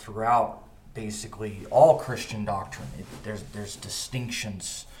that throughout basically all Christian doctrine. There's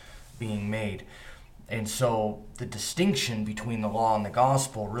distinctions being made. And so the distinction between the law and the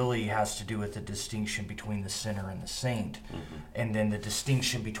gospel really has to do with the distinction between the sinner and the saint. And then the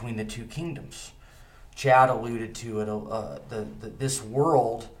distinction between the two kingdoms. Chad alluded to it, this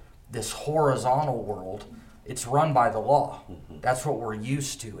world, this horizontal world, it's run by the law. That's what we're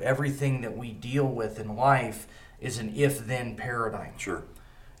used to. Everything that we deal with in life is an if-then paradigm. Sure.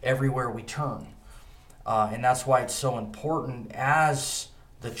 Everywhere we turn. And that's why it's so important as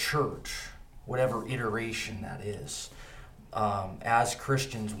the church, whatever iteration that is, as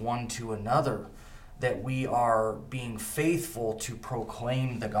Christians one to another, that we are being faithful to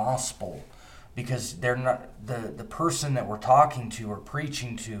proclaim the gospel, because they're not the person that we're talking to or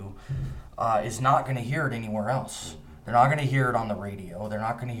preaching to is not going to hear it anywhere else. They're not going to hear it on the radio. They're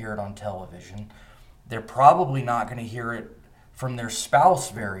not going to hear it on television. They're probably not going to hear it from their spouse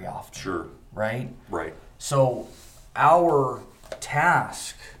very often. Sure. Right? Right. So our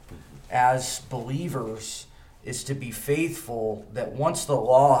task as believers is to be faithful, that once the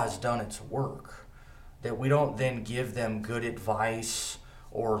law has done its work, that we don't then give them good advice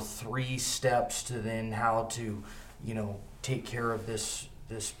or 3 steps to then how to, take care of this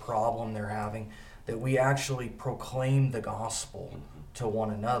problem they're having, that we actually proclaim the gospel to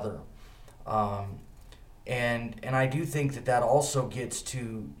one another. And I do think that also gets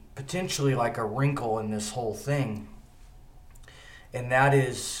to potentially like a wrinkle in this whole thing, and that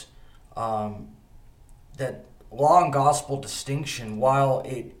is that law and gospel distinction, while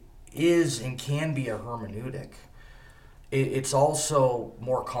it is and can be a hermeneutic, it's also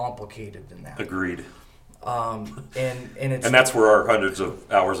more complicated than that. Agreed. And it's, And that's where our hundreds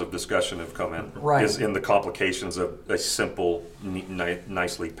of hours of discussion have come in. Right. Is in the complications of a simple,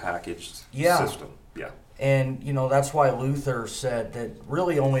 nicely packaged system. Yeah. And, that's why Luther said that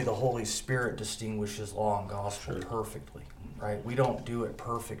really only the Holy Spirit distinguishes law and gospel perfectly, right? We don't do it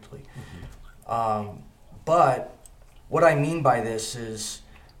perfectly. But what I mean by this is,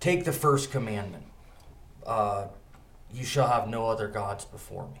 take the first commandment. You shall have no other gods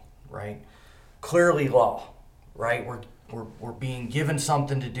before me, right? Clearly law, right? We're being given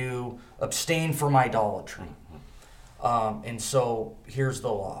something to do, abstain from idolatry. And so here's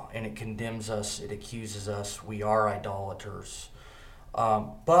the law, and it condemns us, it accuses us, we are idolaters.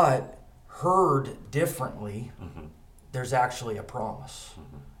 But heard differently, there's actually a promise.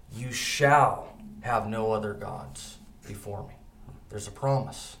 You shall have no other gods before me. There's a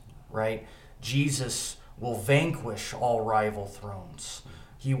promise, right? Jesus will vanquish all rival thrones.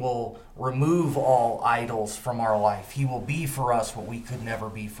 He will remove all idols from our life. He will be for us what we could never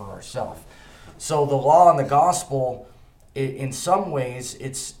be for ourselves. So the law and the gospel, in some ways,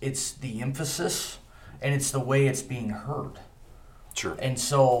 it's the emphasis, and it's the way it's being heard. Sure. And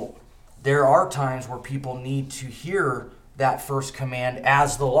so there are times where people need to hear that first command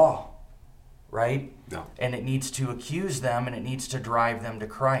as the law, right? Yeah. And it needs to accuse them, and it needs to drive them to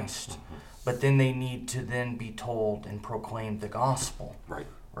Christ. But then they need to then be told and proclaim the gospel. Right.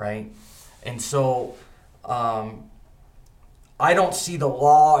 Right? And so I don't see the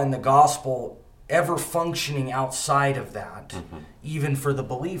law and the gospel ever functioning outside of that, even for the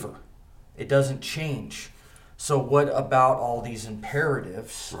believer. It doesn't change. So what about all these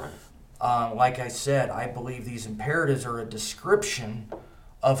imperatives? Right. Like I said, I believe these imperatives are a description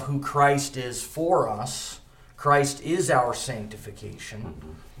of who Christ is for us. Christ is our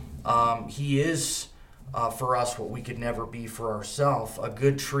sanctification. He is for us what we could never be for ourselves. A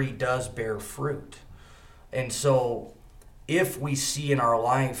good tree does bear fruit. And so if we see in our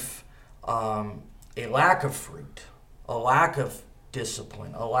life a lack of fruit, a lack of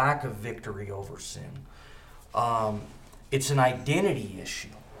discipline, a lack of victory over sin, it's an identity issue.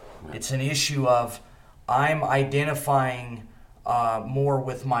 It's an issue of I'm identifying more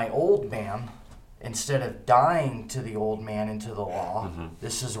with my old man instead of dying to the old man and to the law.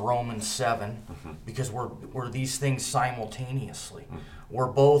 This is Romans 7, because we're these things simultaneously.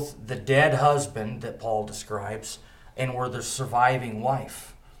 We're both the dead husband that Paul describes, and we're the surviving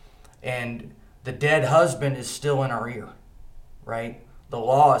wife. And the dead husband is still in our ear, right? The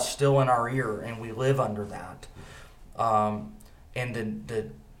law is still in our ear, and we live under that. And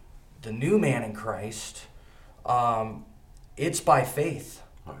the new man in Christ, it's by faith.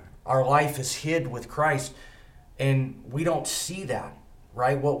 Our life is hid with Christ, and we don't see that,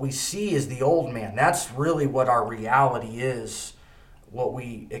 right? What we see is the old man. That's really what our reality is, what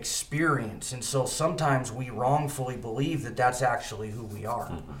we experience. And so sometimes we wrongfully believe that that's actually who we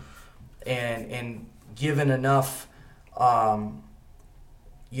are. And given enough,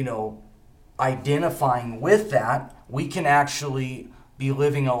 identifying with that, we can actually be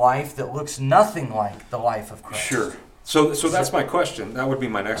living a life that looks nothing like the life of Christ. Sure. So that's my question. That would be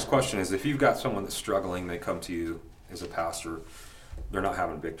my next question, is if you've got someone that's struggling, they come to you as a pastor, they're not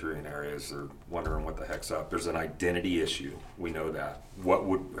having victory in areas, they're wondering what the heck's up. There's an identity issue. We know that.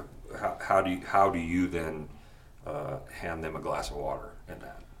 how do you then hand them a glass of water in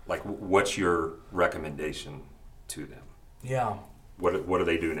that? Like, what's your recommendation to them? Yeah. What do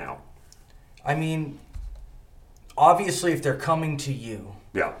they do now? I mean, obviously, if they're coming to you,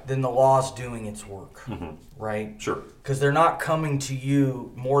 Yeah. then the law's doing its work, right? Sure. Because they're not coming to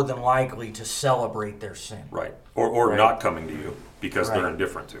you more than likely to celebrate their sin. Right. Or Right. not coming to you because they're Right.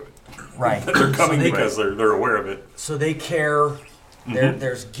 indifferent to it. Right. They're coming So they- because they're aware of it. So they care.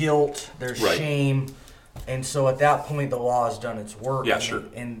 There's guilt. There's Right. shame. And so at that point, the law has done its work. Yeah, and sure.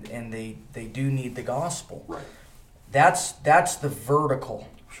 They do need the gospel. Right. That's the vertical.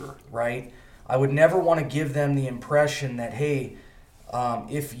 Sure. Right? I would never want to give them the impression that, hey,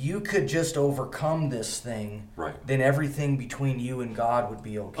 if you could just overcome this thing, Right. then everything between you and God would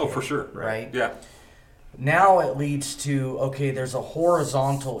be okay. Oh, for sure. Right? Yeah. Now it leads to, okay, there's a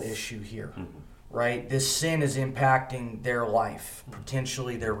horizontal issue here, right? This sin is impacting their life,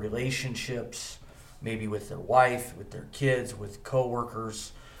 potentially their relationships, maybe with their wife, with their kids, with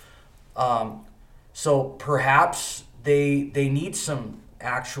coworkers. So perhaps they need some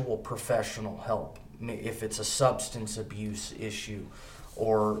actual professional help, if it's a substance abuse issue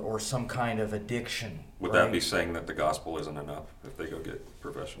or some kind of addiction. Would right? that be saying that the gospel isn't enough if they go get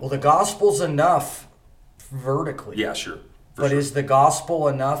professional? Well, the gospel's enough vertically. Yeah, sure. For But sure. is the gospel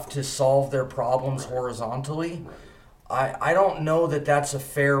enough to solve their problems horizontally? I don't know that that's a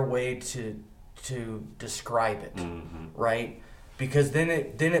fair way to describe it, right? Because then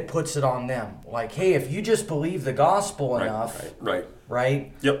it puts it on them. Like, hey, if you just believe the gospel enough,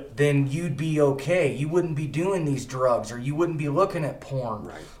 Right. Yep. then you'd be okay. You wouldn't be doing these drugs, or you wouldn't be looking at porn,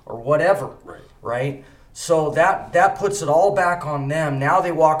 Right. or whatever, Right. right? So that puts it all back on them. Now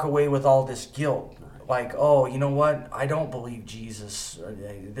they walk away with all this guilt. Like, oh, you know what? I don't believe Jesus.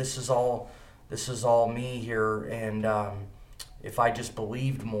 This is all me here. And if I just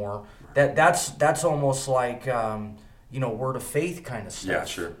believed more, that's almost like word of faith kind of stuff. Yeah,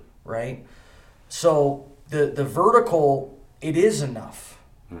 sure. Right. So the vertical, it is enough,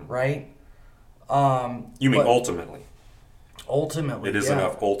 right? You mean but ultimately? ultimately, It is yeah.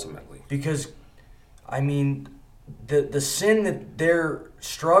 enough ultimately. Because, I mean, the sin that they're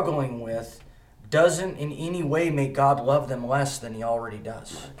struggling with doesn't in any way make God love them less than he already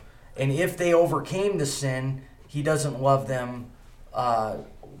does. Right. And if they overcame the sin, he doesn't love them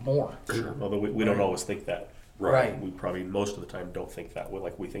more. Sure. Although we don't always think that. Right. We probably most of the time don't think that.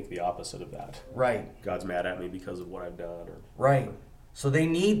 We think the opposite of that. Right. God's mad at me because of what I've done. Right. So they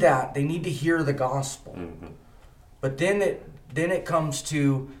need that. They need to hear the gospel. But then it comes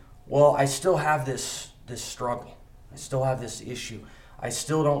to, well, I still have this struggle. I still have this issue. I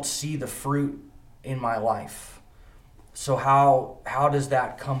still don't see the fruit in my life. So how does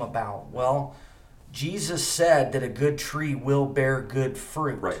that come about? Well, Jesus said that a good tree will bear good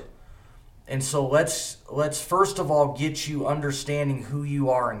fruit. Right. And so let's first of all get you understanding who you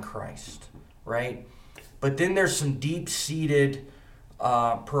are in Christ, right? But then there's some deep-seated,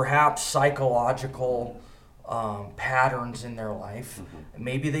 perhaps psychological patterns in their life.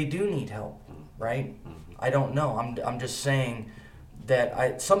 Maybe they do need help, right? I don't know. I'm just saying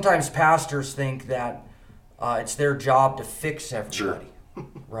that sometimes pastors think that it's their job to fix everybody,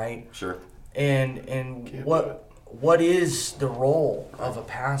 right? Sure. And what is the role of a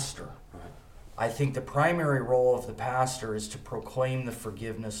pastor? I think the primary role of the pastor is to proclaim the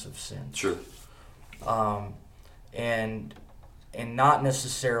forgiveness of sins. Sure. And not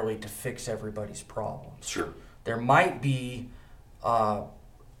necessarily to fix everybody's problems. Sure. There might be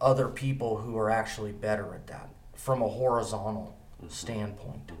other people who are actually better at that from a horizontal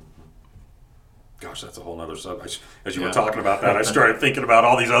standpoint. Gosh, that's a whole nother subject. As you were talking about that, I started thinking about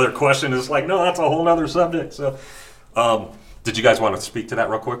all these other questions. It's like, no, that's a whole nother subject. So, did you guys want to speak to that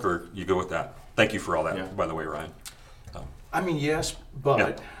real quick, or you go with that? Thank you for all that, by the way, Ryan. I mean, yes,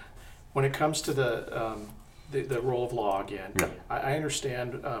 but when it comes to the role of law again, I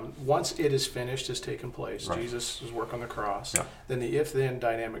understand once it is finished, has taken place, Jesus' work on the cross, then the if-then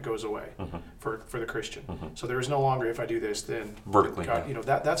dynamic goes away for the Christian. So there is no longer, if I do this, then vertically, God,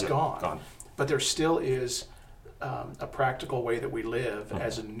 that's gone. But there still is a practical way that we live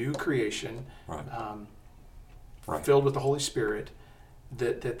as a new creation, filled with the Holy Spirit,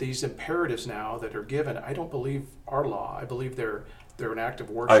 that these imperatives now that are given, I don't believe are law. I believe they're an act of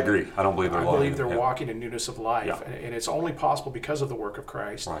worship. I agree. I don't believe they're law. I believe they're walking in newness of life, and it's only possible because of the work of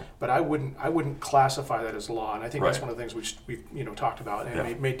Christ. Right. But I wouldn't classify that as law, and I think that's one of the things we've talked about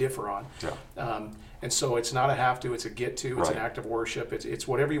and may differ on. And so it's not a have to; it's a get to. It's an act of worship. It's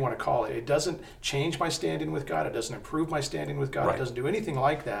whatever you want to call it. It doesn't change my standing with God. It doesn't improve my standing with God. It doesn't do anything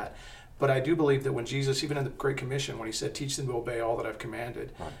like that. But I do believe that when Jesus, even in the Great Commission, when he said, teach them to obey all that I've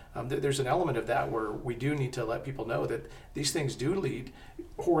commanded, there's an element of that where we do need to let people know that these things do lead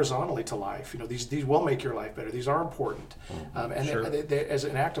horizontally to life. These will make your life better. These are important. And as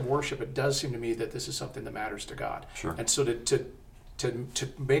an act of worship, it does seem to me that this is something that matters to God. Sure. And so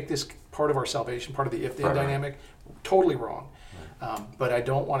to make this part of our salvation, part of the if-then dynamic, totally wrong. But I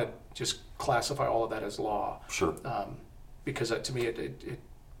don't want to just classify all of that as law. Sure. Because to me,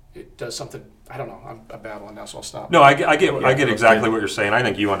 it does something. I don't know. I'm babbling now, so I'll stop. No, I get exactly what you're saying. I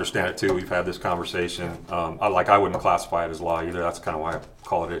think you understand it too. We've had this conversation. I wouldn't classify it as law either. That's kind of why I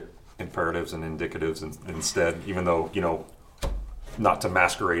call it imperatives and indicatives instead, even though, not to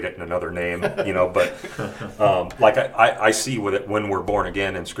masquerade it in another name, but I see with it when we're born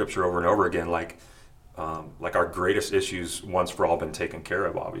again in Scripture over and over again, like our greatest issues once for all been taken care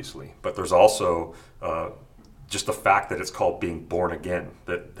of, obviously. But there's also just the fact that it's called being born again,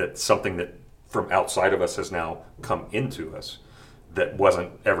 that something that from outside of us has now come into us that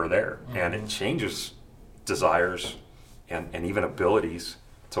wasn't ever there. And it changes desires and even abilities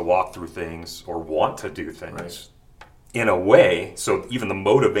to walk through things or want to do things in a way, so even the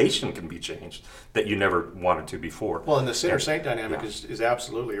motivation can be changed that you never wanted to before. Well, and the sinner-saint dynamic is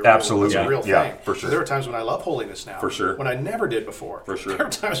absolutely a real thing. Yeah, for sure. There are times when I love holiness now. For sure. When I never did before. For sure. There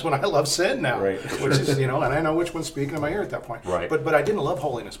are times when I love sin now. Right. Which is, and I know which one's speaking in my ear at that point. Right. But I didn't love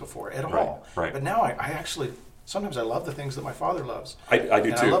holiness before at all. Right. But now I actually, sometimes I love the things that my Father loves. I do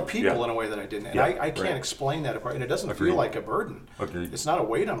and too. I love people in a way that I didn't. And I can't explain that apart. And it doesn't feel like a burden. Agreed. It's not a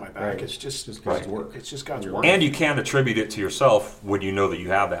weight on my back. Right. It's just God's work. It's just God's work. And you can't attribute it to yourself when you know that you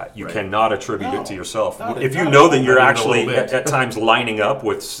have that. You cannot attribute it to yourself. Not If at you all. know that you're Not even a actually little bit. at times lining up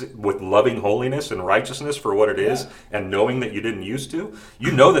with loving holiness and righteousness for what it is, and knowing that you didn't used to,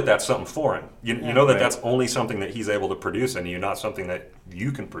 you know that that's something foreign. You know that that's only something that He's able to produce in you, not something that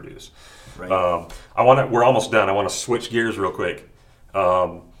you can produce. Right. We're almost done. I want to switch gears real quick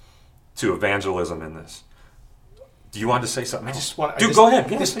to evangelism in this. Do you want to say something else? Go ahead.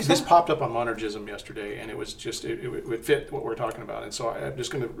 Yeah, This popped up on Monergism yesterday, and it was just it would fit what we're talking about. And so I'm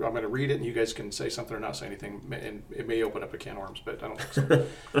going to read it, and you guys can say something or not say anything, and it may open up a can of worms, but I don't think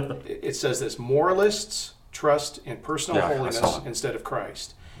so. It says this: moralists trust in personal holiness instead of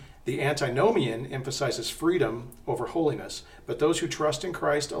Christ. The antinomian emphasizes freedom over holiness, but those who trust in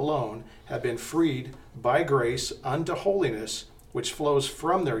Christ alone have been freed by grace unto holiness, which flows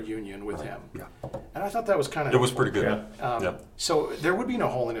from their union with Him. Yeah. And I thought that was kind of... It was pretty good. So there would be no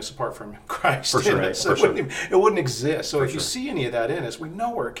holiness apart from Christ. For sure. So it wouldn't exist. So if you see any of that in us, we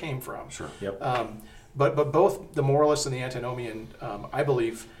know where it came from. Sure. Yep. But both the moralist and the antinomian, I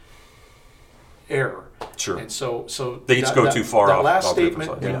believe, error. Sure. And so they each go too far that off. last off the other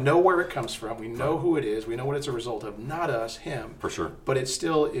statement, side. we know where it comes from. We know who it is. We know what it's a result of. Not us, Him. For sure. But it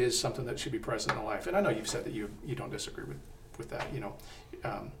still is something that should be present in life. And I know you've said that you don't disagree with that.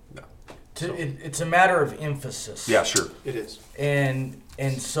 It's a matter of emphasis. Yeah, sure. It is. And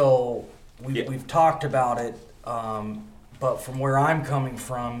so we've talked about it, but from where I'm coming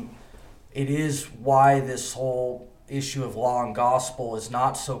from, it is why this whole issue of law and gospel is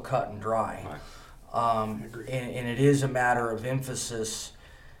not so cut and dry. Right. And it is a matter of emphasis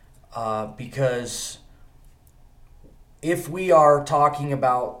because if we are talking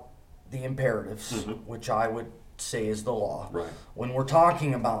about the imperatives, which I would say is the law, Right. when we're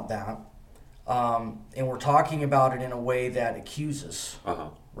talking about that, and we're talking about it in a way that accuses,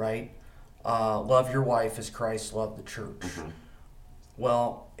 right? Love your wife as Christ loved the church.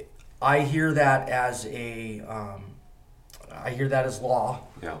 Well, I hear that as law,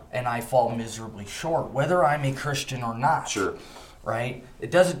 and I fall miserably short, whether I'm a Christian or not. Sure. Right? It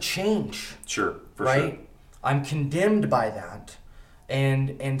doesn't change. Sure. For right? sure. I'm condemned by that,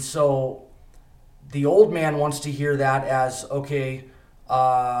 and so the old man wants to hear that as, okay,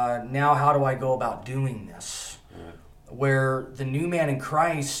 now how do I go about doing this? Where the new man in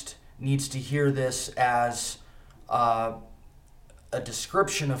Christ needs to hear this as a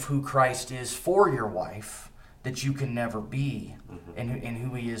description of who Christ is for your wife that you can never be, and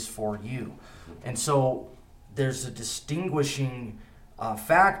who He is for you. And so there's a distinguishing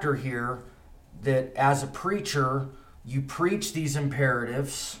factor here that as a preacher, you preach these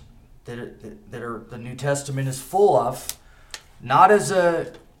imperatives that are the New Testament is full of, not as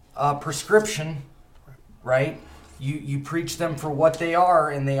a prescription, right? You preach them for what they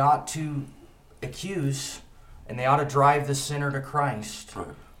are, and they ought to accuse, and they ought to drive the sinner to Christ. Right.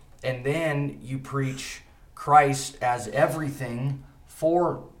 And then you preach Christ as everything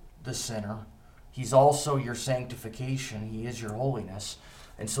for the sinner. He's also your sanctification. He is your holiness.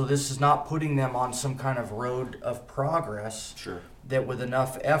 And so this is not putting them on some kind of road of progress. Sure. That with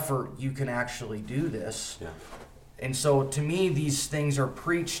enough effort you can actually do this. Yeah. And so to me, these things are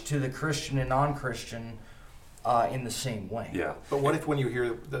preached to the Christian and non-Christian in the same way. Yeah. But what if when you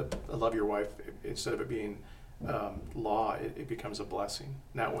hear the love your wife, instead of it being law, it becomes a blessing?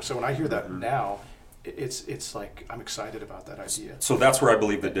 Now, so when I hear that now, it's like I'm excited about that idea. So that's where I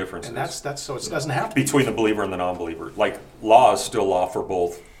believe the difference And is. that's so it doesn't have to be. Between the believer and the non-believer. Like, law is still law for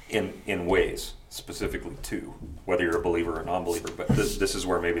both in ways, specifically two, whether you're a believer or a non-believer. But this is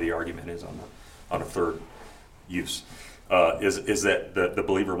where maybe the argument is on a third use. Is that the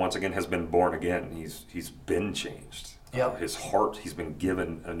believer once again has been born again. He's been changed. Yep. His heart, he's been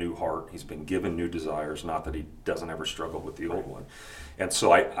given a new heart. He's been given new desires. Not that he doesn't ever struggle with the old one. And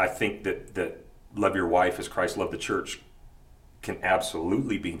so I think that love your wife as Christ loved the church can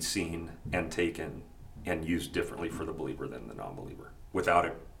absolutely be seen and taken and used differently for the believer than the non-believer without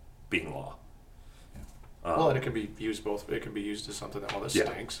it being law. Well, and it can be used both. It can be used as something that, well, this Yeah.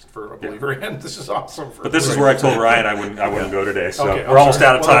 stinks for a believer, and this is awesome for. But this is where I told Ryan I wouldn't go today. So Okay, we're almost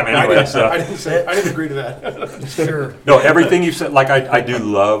out of time Well, anyway. I didn't agree to that. Sure. No, everything you said, like I do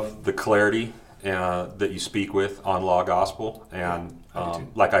love the clarity that you speak with on law gospel, and I do too.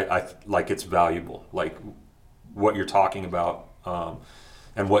 like I like it's valuable. Like what you're talking about,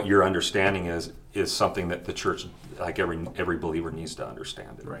 and what your understanding is something that the church, like every believer, needs to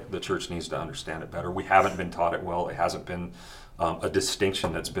understand it. Right. The church needs to understand it better. We haven't been taught it well. It hasn't been a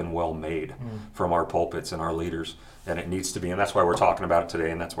distinction that's been well made from our pulpits and our leaders, and it needs to be. And that's why we're talking about it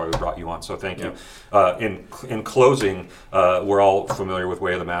today, and that's why we brought you on. So thank you. In closing, we're all familiar with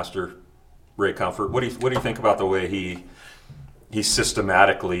Way of the Master, Ray Comfort. What do you think about the way he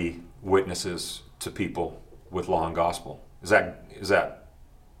systematically witnesses to people with law and gospel? Is that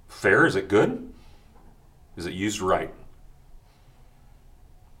fair? Is it good? Is it used right?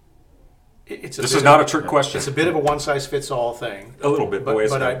 This is not a trick question. It's a bit of a one-size-fits-all thing. A little bit,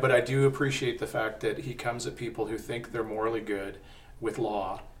 but I do appreciate the fact that he comes at people who think they're morally good with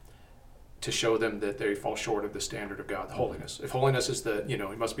law to show them that they fall short of the standard of God, holiness. If holiness is he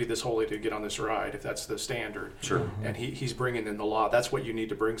must be this holy to get on this ride, if that's the standard. Sure. And he's bringing in the law, that's what you need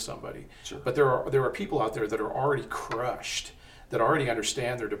to bring somebody. Sure. But there are people out there that are already crushed, that already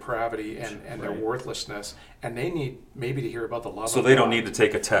understand their depravity and their worthlessness, and they need maybe to hear about the love So of they God. don't need to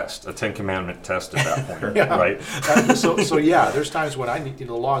take a test, a 10 Commandment test at that point, Yeah. right? So yeah, there's times when I need,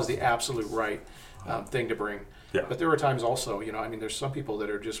 the law is the absolute right thing to bring. Yeah. But there are times also, there's some people that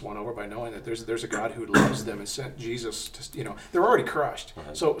are just won over by knowing that there's a God who loves them and sent Jesus to, they're already crushed.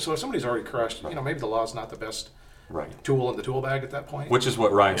 Right. So if somebody's already crushed, maybe the law is not the best Right. tool in the tool bag at that point. Which is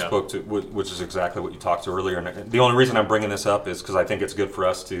what Ryan Yeah. spoke to, which is exactly what you talked to earlier. And the only reason I'm bringing this up is because I think it's good for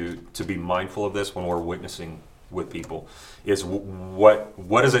us to be mindful of this when we're witnessing with people. Is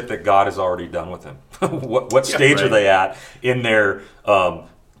what is it that God has already done with them? what stage are right. they at in their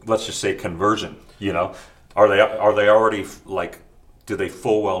let's just say conversion? Are they already do they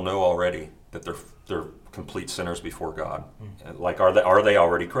full well know already that they're complete sinners before God? Like, are they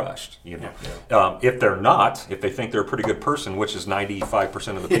already crushed? If they're not, if they think they're a pretty good person, which is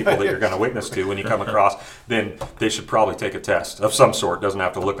 95% of the people that you're going to witness to when you come across, then they should probably take a test of some sort. Doesn't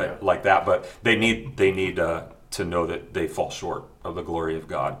have to look like that, but they need to know that they fall short of the glory of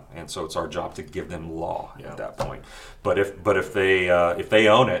God, and so it's our job to give them law at that point. But if they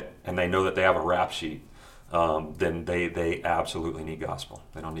own it and they know that they have a rap sheet, then they absolutely need gospel.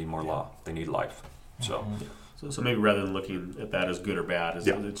 They don't need more law. They need life. So maybe rather than looking at that as good or bad,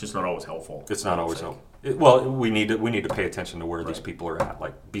 it's just not always helpful. it's not always helpful. We need to pay attention to where these people are at.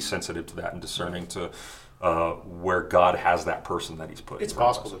 Like, be sensitive to that and discerning to where God has that person that He's put. It's in front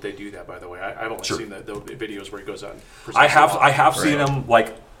of possible us. that they do that, by the way. I've only Sure. seen the videos where he goes out and presents I the law. have seen them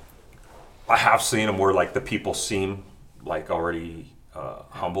I have seen them where the people seem like already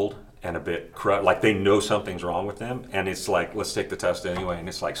humbled and a bit corrupt, like they know something's wrong with them, and it's like, let's take the test anyway, and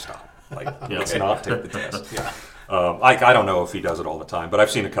it's like, stop. Let's not take the test. I don't know if he does it all the time, but I've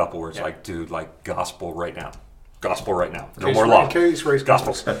seen a couple where it's like, dude, gospel right now. Gospel right now. No more law. Case Ray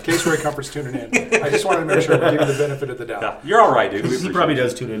Gospel. Comfort's tuning in. I just wanted to make sure I give you the benefit of the doubt. Yeah, you're all right, dude. We He appreciate probably it.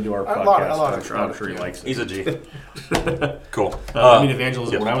 does tune into our A podcast. lot I'm of- sure he likes it. He's a G. Cool.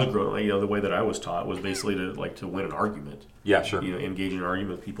 Evangelism, yeah. when I was growing up, the way that I was taught was basically to win an argument. Yeah, sure. Engage in an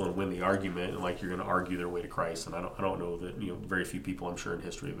argument with people and win the argument, and you're going to argue their way to Christ. And I don't know that very few people, I'm sure, in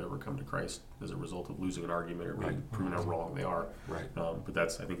history have ever come to Christ as a result of losing an argument or being proven how wrong they are. Right. But I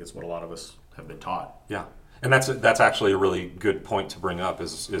think it's what a lot of us have been taught. Yeah, and that's actually a really good point to bring up.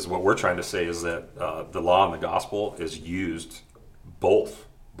 Is what we're trying to say is that the law and the gospel is used both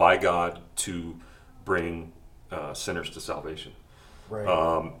by God to bring sinners to salvation.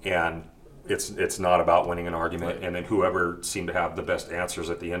 Right. And it's not about winning an argument, and then whoever seemed to have the best answers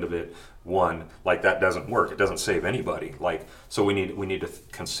at the end of it won. Like, that doesn't work. It doesn't save anybody. Like, so we need to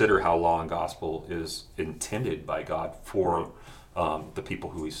consider how law and gospel is intended by God for the people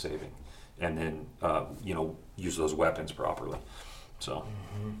who He's saving, and then use those weapons properly. So,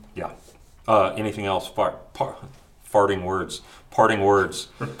 yeah. Anything else? Parting words.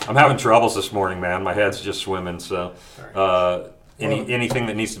 I'm having troubles this morning, man. My head's just swimming. So, anything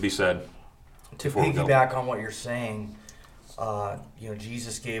that needs to be said? To piggyback on what you're saying,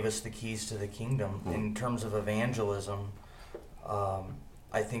 Jesus gave us the keys to the kingdom. In terms of evangelism,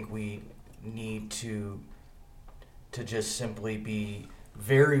 I think we need to just simply be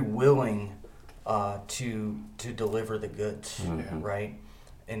very willing to deliver the goods, right?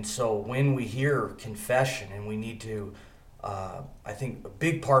 And so when we hear confession, and we need to, I think a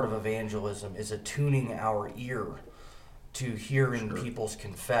big part of evangelism is attuning our ear to hearing people's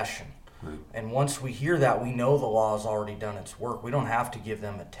confession. Right. And once we hear that, we know the law has already done its work. We don't have to give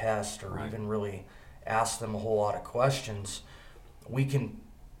them a test or even really ask them a whole lot of questions. We can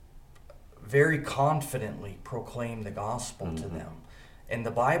very confidently proclaim the gospel to them. And the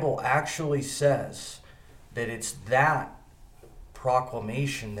Bible actually says that it's that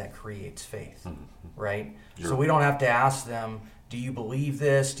proclamation that creates faith, right? So we don't have to ask them, do you believe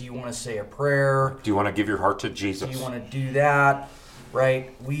this? Do you want to say a prayer? Do you want to give your heart to Jesus? Do you want to do that?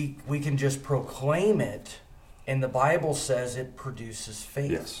 Right? We can just proclaim it, and the Bible says it produces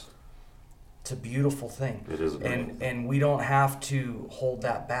faith. Yes. It's a beautiful thing. It is a beautiful thing. And we don't have to hold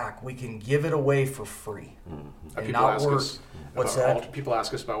that back. We can give it away for free. And People not ask work. us What's about that? People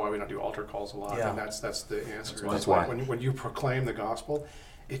ask us about why we don't do altar calls a lot, Yeah. and that's the answer. That's why. When you proclaim the gospel,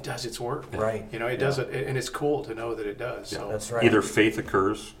 it does its work. Right. It does it, and it's cool to know that it does. Yeah. So, That's right. Either faith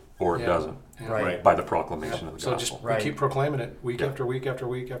occurs or it Yeah. doesn't. Yeah. Right. By the proclamation of the So gospel. just Right. keep proclaiming it week after week after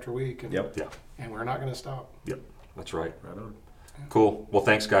week after week. And, Yep. Yeah. And we're not going to stop. Yep. That's right. Right on. Cool. Well,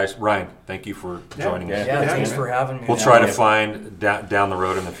 thanks, guys. Ryan, thank you for joining us. Yeah, Yeah, thanks man. for having me. We'll man. try to find down the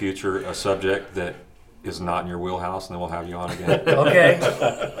road in the future a subject that is not in your wheelhouse, and then we'll have you on again. Okay.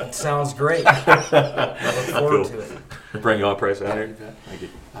 That sounds great. I look forward to it. Bring you on, Price. Out here. You bet. Thank you.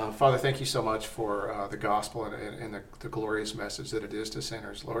 Father, thank you so much for the gospel and the glorious message that it is to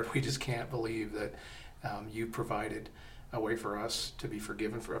sinners. Lord, we just can't believe that you provided a way for us to be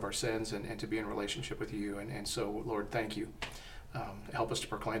forgiven of our sins and to be in relationship with you. And so, Lord, thank you. Help us to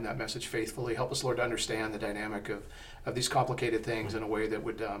proclaim that message faithfully. Help us, Lord, to understand the dynamic of these complicated things in a way that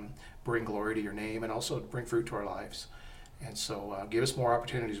would bring glory to your name and also bring fruit to our lives. And so give us more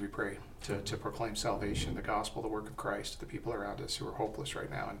opportunities, we pray, to proclaim salvation, the gospel, the work of Christ to the people around us who are hopeless right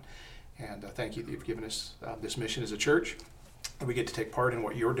now. And thank you that you've given us this mission as a church, and we get to take part in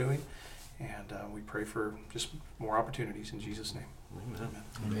what you're doing. And we pray for just more opportunities in Jesus' name. Amen.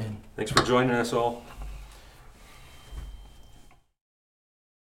 Amen. Thanks for joining us all.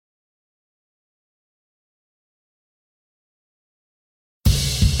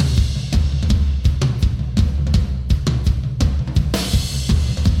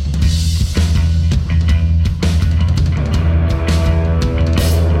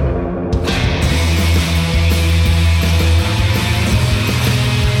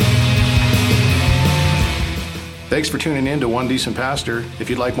 Thanks for tuning in to One Decent Pastor. If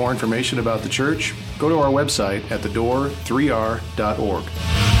you'd like more information about the church, go to our website at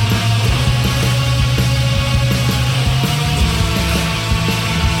thedoor3r.org.